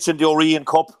have to mention the Orion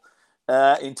Cup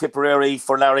in Tipperary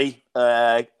for Larry.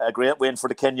 A great win for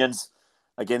the Kenyans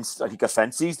against, I think, a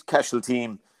fancy casual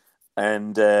team.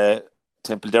 And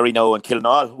Templederry now and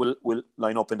Kilnall will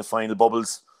line up in the final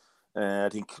bubbles. I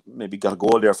think maybe got a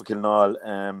goal there for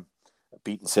Kilnall,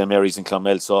 beating St. Mary's and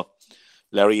Clonmel. So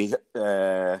Larry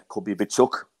could be a bit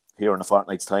shook here in a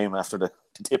fortnight's time after the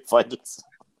tip finals.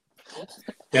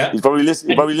 Yeah, he's probably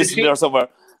listening there somewhere.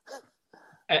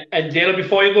 And Dale,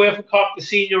 before you go out for Cork, the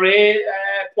Senior A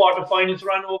quarter-finals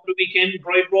ran over the weekend.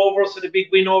 Bright Rovers had a big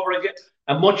win over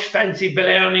a much fancy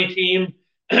Blarney team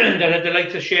that had the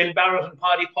likes of Shane Barrett and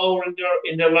Paddy Power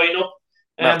in their lineup.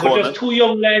 But just two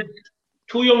young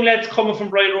lads coming from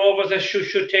Bright Rovers that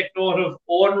should take note of.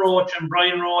 Owen Roach and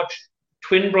Brian Roach,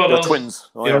 twin brothers. They're twins.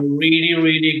 They're really,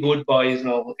 really good boys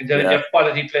now. They're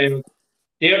quality players.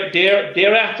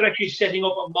 They're after actually setting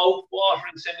up a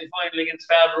mouth-watering semi-final against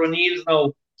Father O'Neill's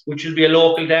now, which will be a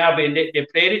local derby. And they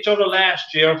played each other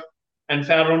last year, and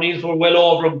Father O'Neill's were well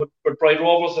over them, but Bright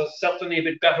Rovers are certainly a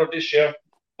bit better this year.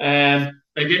 And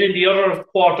then in the other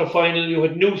quarter-final, you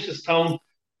had Newcestown,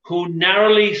 who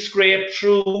narrowly scraped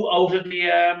through out of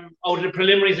the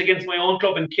preliminaries against my own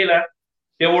club in Killa.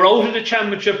 They were out of the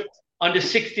championship on the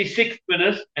 66th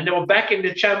minute, and they were back in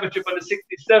the championship on the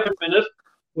 67th minute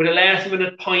with a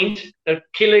last-minute point that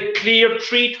Killa cleared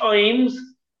 3 times,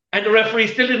 and the referee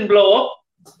still didn't blow up.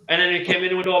 And then he came in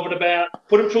and went over the bar,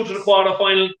 put them through to the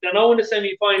quarter-final. They're now in the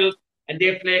semi-final, and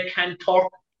they play Kanturk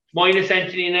minus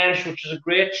Anthony Nash, which is a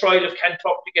great trial of Kanturk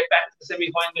to get back to the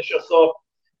semi-final this year. So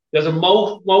there's a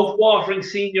mouth-watering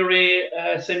Senior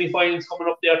A semi-finals coming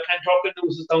up there. Kanturk and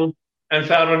Newcestown and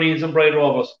Father O'Neill's and Bright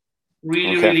Rovers.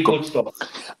 Really good stuff.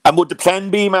 And would the plan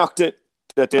be, Mark, that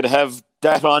they'd have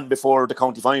that on before the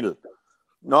county final?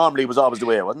 Normally it was always the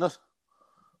way, wasn't it?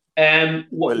 Even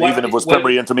if it was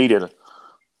primary intermediate.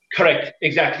 Correct,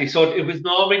 exactly. So it was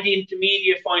normally the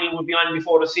intermediate final would be on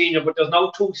before the senior, but there's now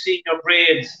 2 senior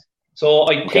grades. So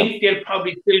I think they'll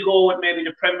probably still go with maybe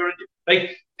the premier.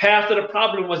 Like, part of the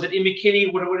problem was that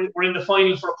Imikilly were in the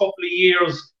final for a couple of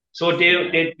years, so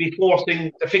they'd be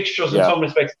forcing the fixtures in some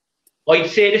respects. I'd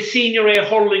say the Senior A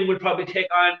hurling will probably take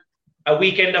on a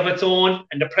weekend of its own,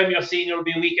 and the Premier Senior will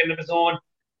be a weekend of its own.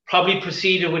 Probably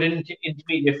proceeded with an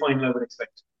intermediate final, I would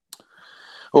expect.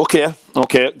 Okay,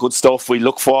 good stuff. We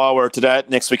look forward to that.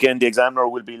 Next weekend, the Examiner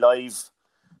will be live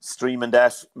streaming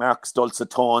that. Mark's dulcet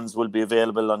tones will be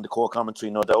available on the core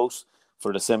commentary, no doubt,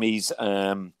 for the semis.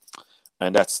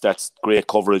 And that's great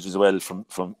coverage as well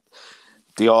from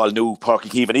the all-new Páirc Uí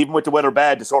Chaoimh. And even with the weather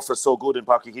bad, the surf is so good in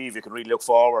Páirc Uí Chaoimh, you can really look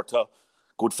forward to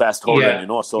good fast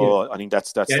hurling, So I think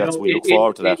that's we look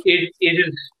forward to that. It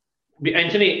is,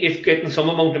 Anthony, if getting some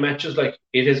amount of matches, like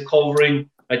it is covering,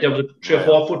 like there was 3 or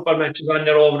 4 football matches on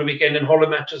there over the weekend and hurling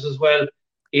matches as well.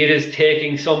 It is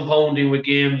taking some pounding with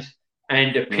games,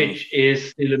 and the pitch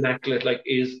is still immaculate. Like,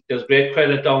 there's great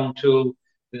credit down to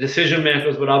the decision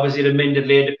makers, but obviously the men that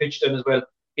laid the pitch down as well.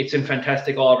 It's in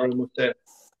fantastic order, I must say.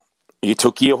 It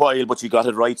took you a while, but you got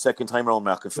it right second time around,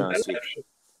 Mark.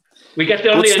 We get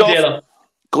there on the end.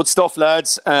 Good stuff,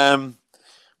 lads.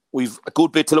 We've a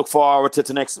good bit to look forward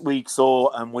to next week,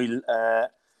 so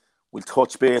we'll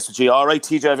touch base with you. All right,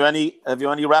 TJ, have you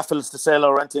any raffles to sell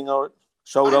or anything, or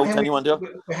shout out to anyone there?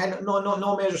 We had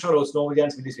no major shout outs, no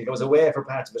against me this week. I was away for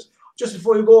part of it. Just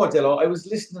before you go, Dello, I was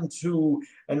listening to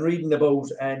and reading about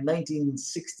a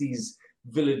 1960s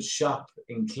village shop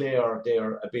in Clare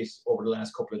there a bit over the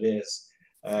last couple of days.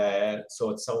 So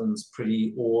it sounds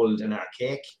pretty old and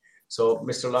archaic. So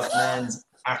Mr. Loughman's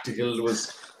article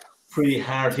was pretty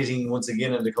hard hitting once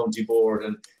again on the county board,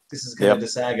 and This is kind of the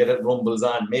saga that rumbles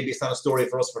on. Maybe it's not a story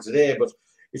for us for today, but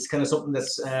it's kind of something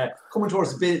that's coming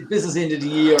towards the business end of the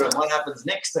year, and what happens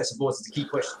next, I suppose, is the key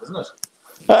question, isn't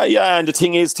it? Yeah, and the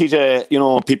thing is, TJ, you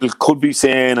know, people could be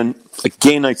saying, and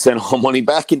again, I'd say, I'm only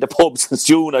back in the pub since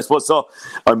June, I suppose, so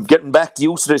I'm getting back to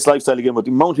used to this lifestyle again, but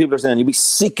the amount of people are saying, you'll be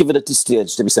sick of it at this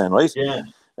stage, to be saying, right? Yeah.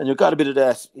 And you've got a bit of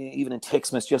that, even in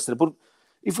text message yesterday, but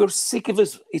if you're sick of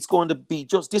it, it's going to be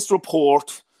just this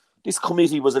report. This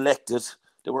committee was elected.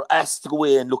 They were asked to go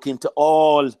away and look into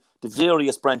all the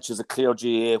various branches of Clare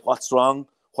GAA, what's wrong,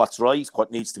 what's right,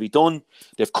 what needs to be done.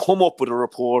 They've come up with a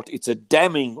report. It's a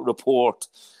damning report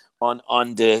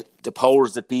on the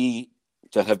powers that be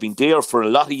that have been there for a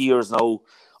lot of years now,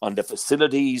 on the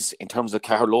facilities in terms of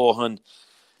Carl Lohan,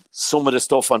 some of the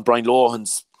stuff on Brian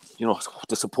Lohan's, you know,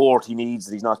 the support he needs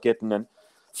that he's not getting, and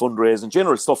fundraising,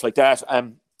 general stuff like that.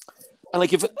 And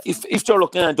like if Ger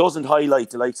Lucknan doesn't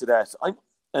highlight the likes of that,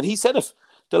 and he said it,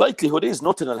 the likelihood is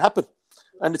nothing will happen.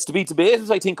 And it's to be debated,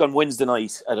 I think, on Wednesday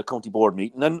night at a county board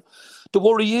meeting. And the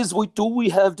worry is, we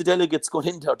have the delegates going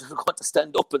in there that are going to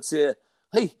stand up and say,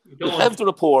 hey, we have the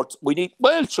report. We need,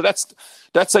 well, so that's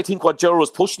I think, what Ger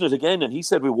was pushing it again. And he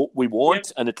said we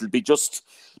won't, and it'll be just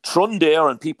thrown there,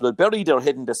 and people will bury their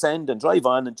head in the sand and drive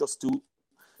on and just do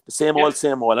the same old,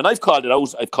 same old. And I've called it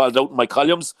out. I've called it out in my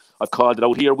columns. I've called it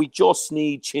out here. We just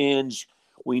need change.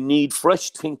 We need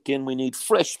fresh thinking. We need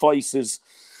fresh voices.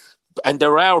 And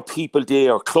there are people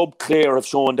there. Club Clare have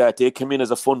shown that. They came in as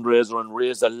a fundraiser and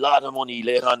raised a lot of money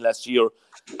late on last year.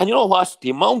 And you know what?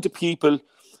 The amount of people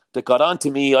that got on to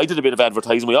me, I did a bit of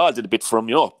advertising. We all did a bit from,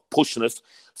 you know, pushing it.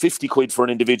 50 quid for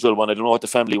an individual one. I don't know what the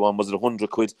family one was. It 100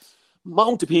 quid.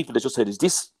 Amount of people that just said, is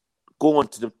this going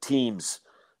to the teams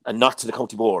and not to the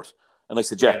county board? And I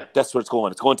said, yeah, that's where it's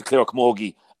going. It's going to Clare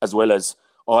Camogie, as well as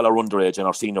all our underage and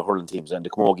our senior hurling teams, and the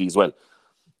Camogie as well.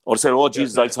 Or say, oh,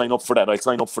 Jesus, I'll sign up for that.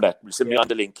 Send me on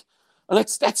the link. And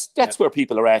that's where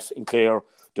people are at in Clare.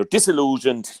 They're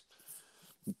disillusioned.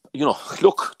 You know,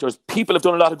 look, people have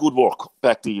done a lot of good work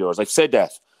back the years. I've said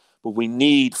that. But we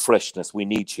need freshness. We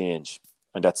need change.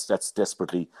 And that's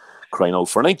desperately crying out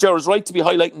for. And I think Gerard's right to be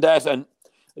highlighting that. And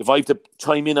if I have to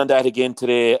chime in on that again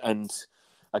today and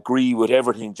agree with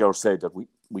everything Gerard said, that we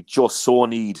just so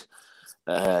need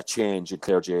change in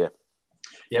Clare GAA.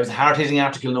 Yeah, it was a hard-hitting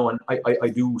article, no, and I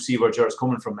do see where Gerard's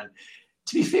coming from. And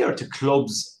to be fair to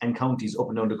clubs and counties up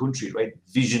and down the country, right,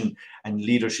 vision and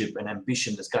leadership and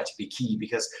ambition has got to be key,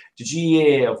 because the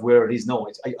GAA of where it is now,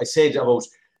 I said about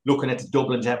looking at the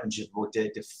Dublin Championship, about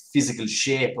the physical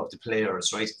shape of the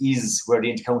players, right, is where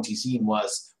the inter-county scene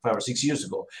was 5 or 6 years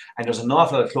ago. And there's an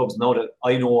awful lot of clubs now that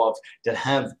I know of that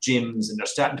have gyms, and they're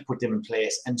starting to put them in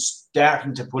place and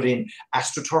starting to put in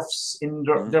AstroTurfs in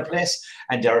their place,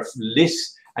 and they're lit.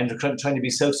 And they're trying to be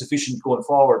self-sufficient going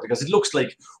forward, because it looks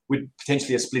like with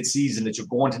potentially a split season that you're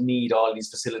going to need all these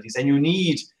facilities, and you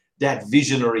need that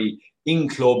visionary in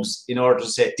clubs in order to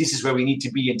say, this is where we need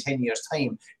to be in 10 years'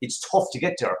 time. It's tough to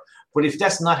get there. But if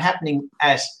that's not happening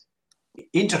at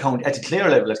intercounty, at the Clare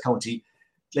level at county,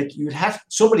 like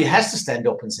somebody has to stand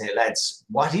up and say, lads,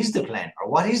 what is the plan, or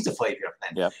what is the 5-year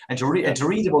plan? Yeah. And to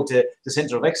read about the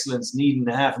Centre of Excellence needing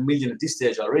 $500,000 at this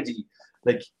stage already,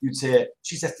 like, you'd say,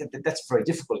 geez, that's very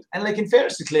difficult. And like, in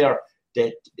fairness to Clare,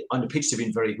 that on the pitch they've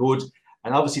been very good.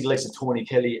 And obviously the likes of Tony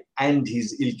Kelly and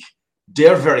his ilk,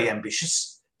 they're very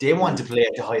ambitious. They want to play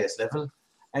at the highest level.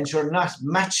 And you're not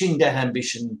matching that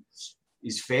ambition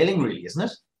is failing, really, isn't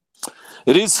it?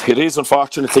 It is,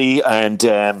 unfortunately. And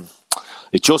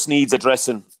it just needs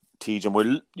addressing,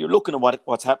 TJ. You're looking at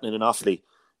what's happening in Offaly.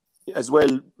 As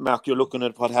well, Mark, you're looking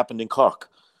at what happened in Cork.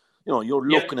 You know, you're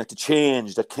looking at the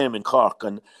change that came in Cork,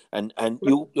 and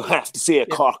you have to say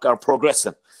Cork are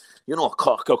progressing. You know,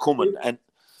 Cork are coming, and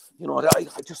you know, I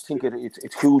just think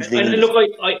it's hugely. And look,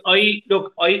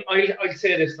 I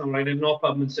say this now, right? I have no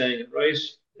problem in saying it, right?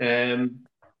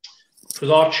 Because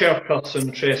our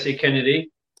chairperson, Tracy Kennedy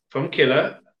from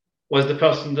Killa, was the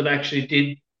person that actually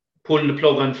did pull the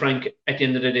plug on Frank at the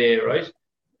end of the day, right?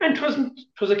 And it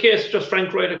was a case just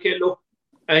Frank, right? Okay, look.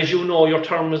 As you know, your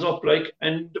term is up,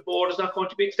 and the board is not going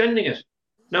to be extending it.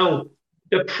 Now,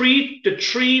 the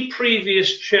 3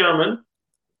 previous chairmen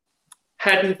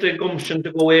hadn't the gumption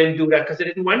to go away and do that, because they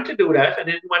didn't want to do that, and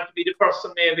they didn't want to be the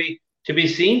person maybe to be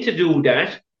seen to do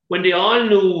that, when they all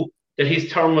knew that his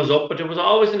term was up. But there was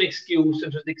always an excuse,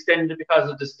 and it was extended because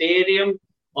of the stadium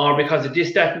or because of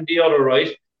this, that, and the other, right?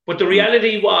 But the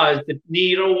reality was that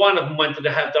neither one of them wanted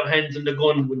to have their hands on the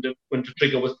gun when the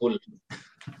trigger was pulled.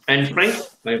 And Frank,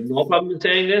 I have no problem in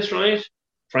saying this, right?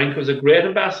 Frank was a great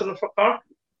ambassador for Cork,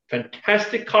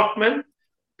 fantastic Corkman,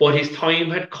 but his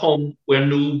time had come where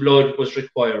new blood was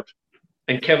required.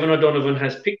 and Kevin O'Donovan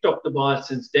has picked up the ball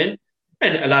since then.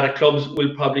 And a lot of clubs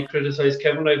will probably criticise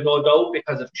Kevin, I have no doubt,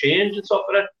 because of change and stuff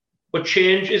like that. But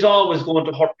change is always going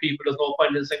to hurt people. There's no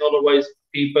point in saying otherwise.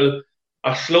 People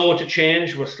are slow to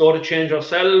change. We're slow to change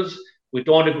ourselves. We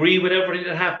don't agree with everything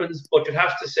that happens. But you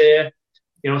have to say,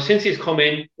 since he's come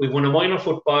in, we've won a minor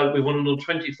football, we won an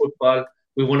under-20 football,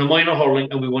 we won a minor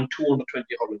hurling, and we won 2 under-20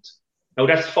 hurlings. Now,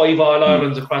 that's 5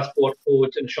 All-Irelands across both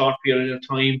codes in a short period of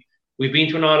time. We've been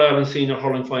to an All-Ireland senior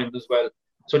hurling final as well.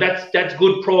 So that's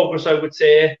good progress, I would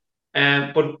say.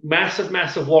 But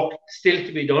massive work still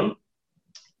to be done.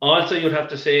 Also, you'd have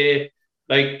to say,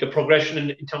 like, the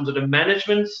progression in terms of the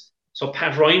management. So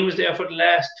Pat Ryan was there for the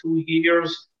last 2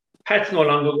 years. Pat's no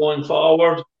longer going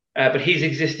forward, but his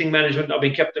existing management have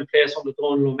been kept in place under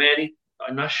Donald O'Mahony.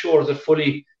 I'm not sure is it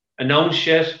fully announced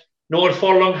yet. Noel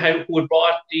Furlong, who had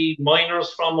brought the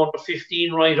minors from under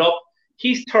 15 right up,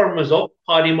 his term is up.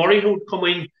 Paddy Murray, who would come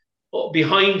in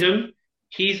behind him,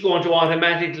 he's going to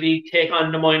automatically take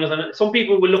on the minors. And some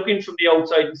people will look in from the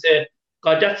outside and say,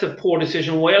 God, that's a poor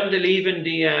decision. Why aren't they leaving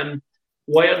the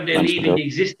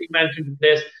existing management in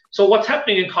place? So what's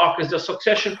happening in Cork is there's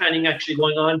succession planning actually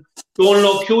going on.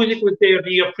 Donald Cusick was there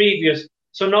the year previous.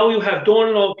 So now you have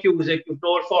Donald Cusick, you've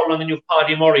Noel Furlong, and you've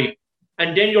Paddy Murray.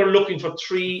 And then you're looking for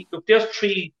there's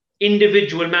 3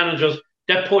 individual managers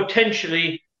that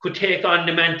potentially could take on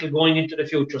the mantle going into the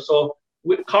future. So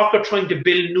Cork are trying to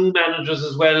build new managers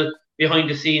as well behind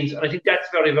the scenes. And I think that's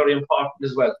very, very important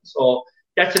as well. So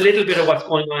that's a little bit of what's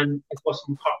going on, I suppose,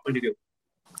 from Cork point of view.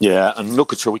 Yeah, and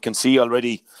look at you, we can see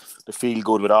already the feel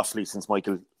good with Offaly since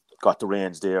Michael got the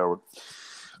reins there.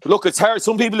 Look, it's hard.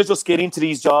 Some people just get into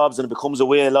these jobs and it becomes a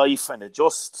way of life and they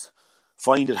just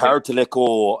find it hard to let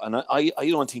go. And I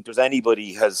don't think there's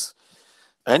anybody has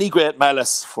any great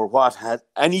malice for what had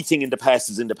anything in the past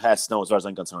is in the past now, as far as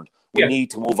I'm concerned. We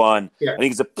need to move on. Yeah. I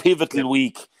think it's a pivotal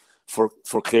week for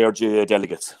Clare GAA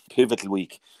delegates. Pivotal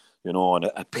week, and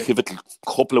a pivotal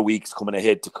couple of weeks coming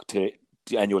ahead to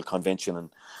the annual convention, and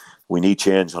we need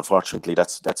change. Unfortunately,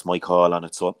 that's my call on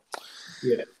it. So,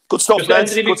 good stuff,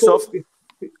 lads. Good stuff.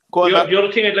 Go on, the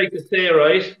other thing I'd like to say,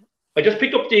 right? I just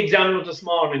picked up the Examiner this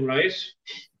morning, right?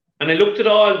 And I looked at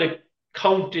all the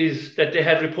counties that they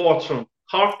had reports from: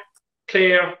 Cork,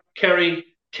 Clare, Kerry,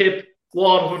 Tip,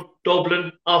 Waterford,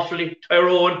 Dublin, Offaly,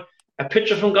 Tyrone. A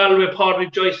picture from Galway,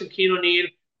 Padraig Joyce and Cian O'Neill,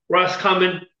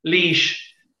 Roscommon, Laois.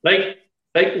 Like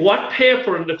what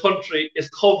paper in the country is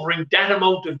covering that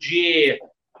amount of GAA?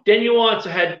 Then you also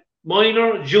had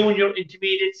minor, junior,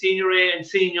 intermediate, senior A and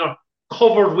senior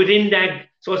covered within that.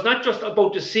 So it's not just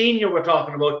about the senior we're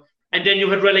talking about. And then you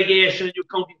had relegation and your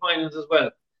county finals as well.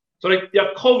 So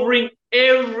they're covering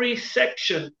every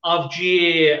section of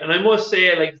GAA. And I must say,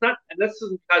 it's not, and this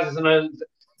isn't because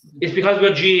it's because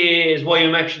we're GAA is why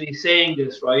I'm actually saying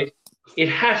this, right? It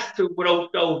has to,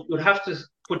 without doubt, you'd have to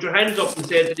put your hands up and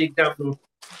say to the Examiner,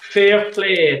 fair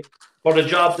play for the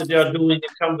job that they're doing in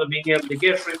terms of being able to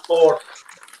get reports.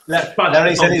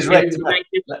 Larry said he's wrecked.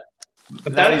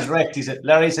 Larry's wrecked.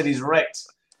 Larry said he's wrecked.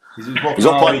 He was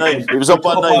up all night.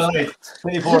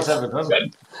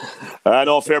 24/7.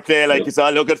 No, fair play.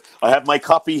 I have my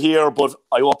copy here, but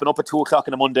I open up at 2:00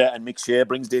 on a Monday, and Mick Shea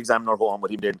brings the Examiner home with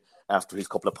him then after his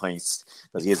couple of pints,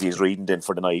 because he's reading then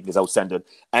for the night. He's outstanding.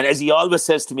 And as he always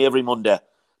says to me every Monday,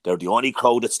 they're the only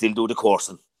crowd that still do the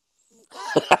coursing.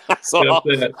 So I'll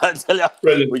tell you,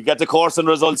 we get the coursing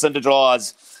results and the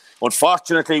draws.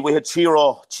 Unfortunately, we had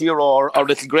Chiro, our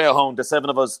little greyhound, the 7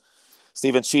 of us,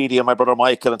 Stephen Sheedy and my brother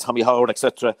Michael and Tommy Howard,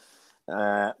 etc.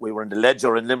 We were in the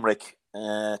Ledger in Limerick,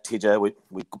 TJ, with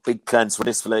big plans for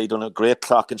this fella. He done a great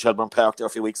clock in Shelburne Park there a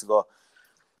few weeks ago.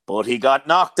 But he got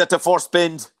knocked at the first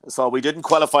bend, so we didn't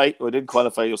qualify. It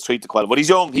was 3 to qualify. But he's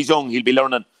young. He'll be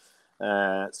learning.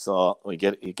 So we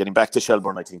get him back to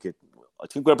Shelburne. I think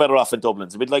we're better off in Dublin.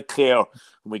 It's a bit like Clare.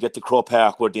 When we get to Crow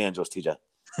Park, we're dangerous, TJ.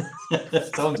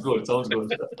 Sounds good.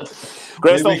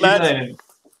 Great stuff, lads.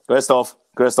 Great stuff.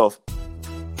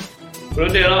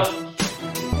 Good day, love.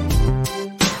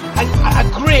 A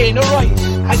grain of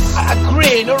rice. A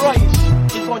grain of rice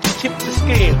is going to tip the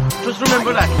scale. Just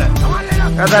remember that, lad.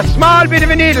 There's a small bit of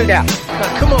a needle there.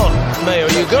 Now, come on, Mayo.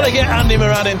 You've got to get Andy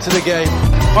Moran into the game.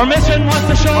 Our mission was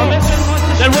to show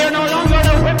that we're no longer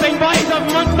the whipping boys of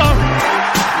Munster.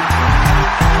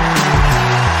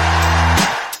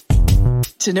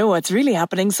 To know what's really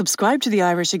happening, subscribe to the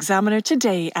Irish Examiner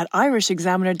today at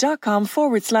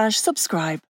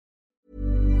irishexaminer.com/subscribe.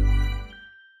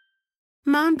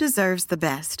 Mom deserves the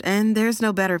best, and there's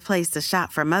no better place to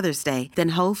shop for Mother's Day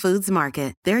than Whole Foods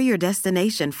Market. They're your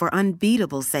destination for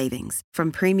unbeatable savings,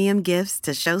 from premium gifts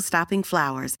to show-stopping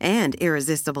flowers and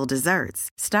irresistible desserts.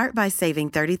 Start by saving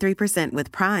 33%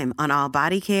 with Prime on all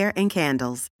body care and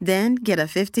candles. Then get a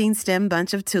 15-stem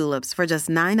bunch of tulips for just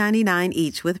 $9.99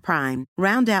 each with Prime.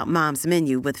 Round out Mom's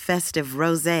menu with festive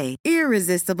rosé,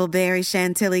 irresistible berry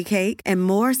chantilly cake, and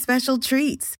more special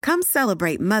treats. Come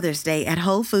celebrate Mother's Day at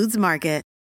Whole Foods Market.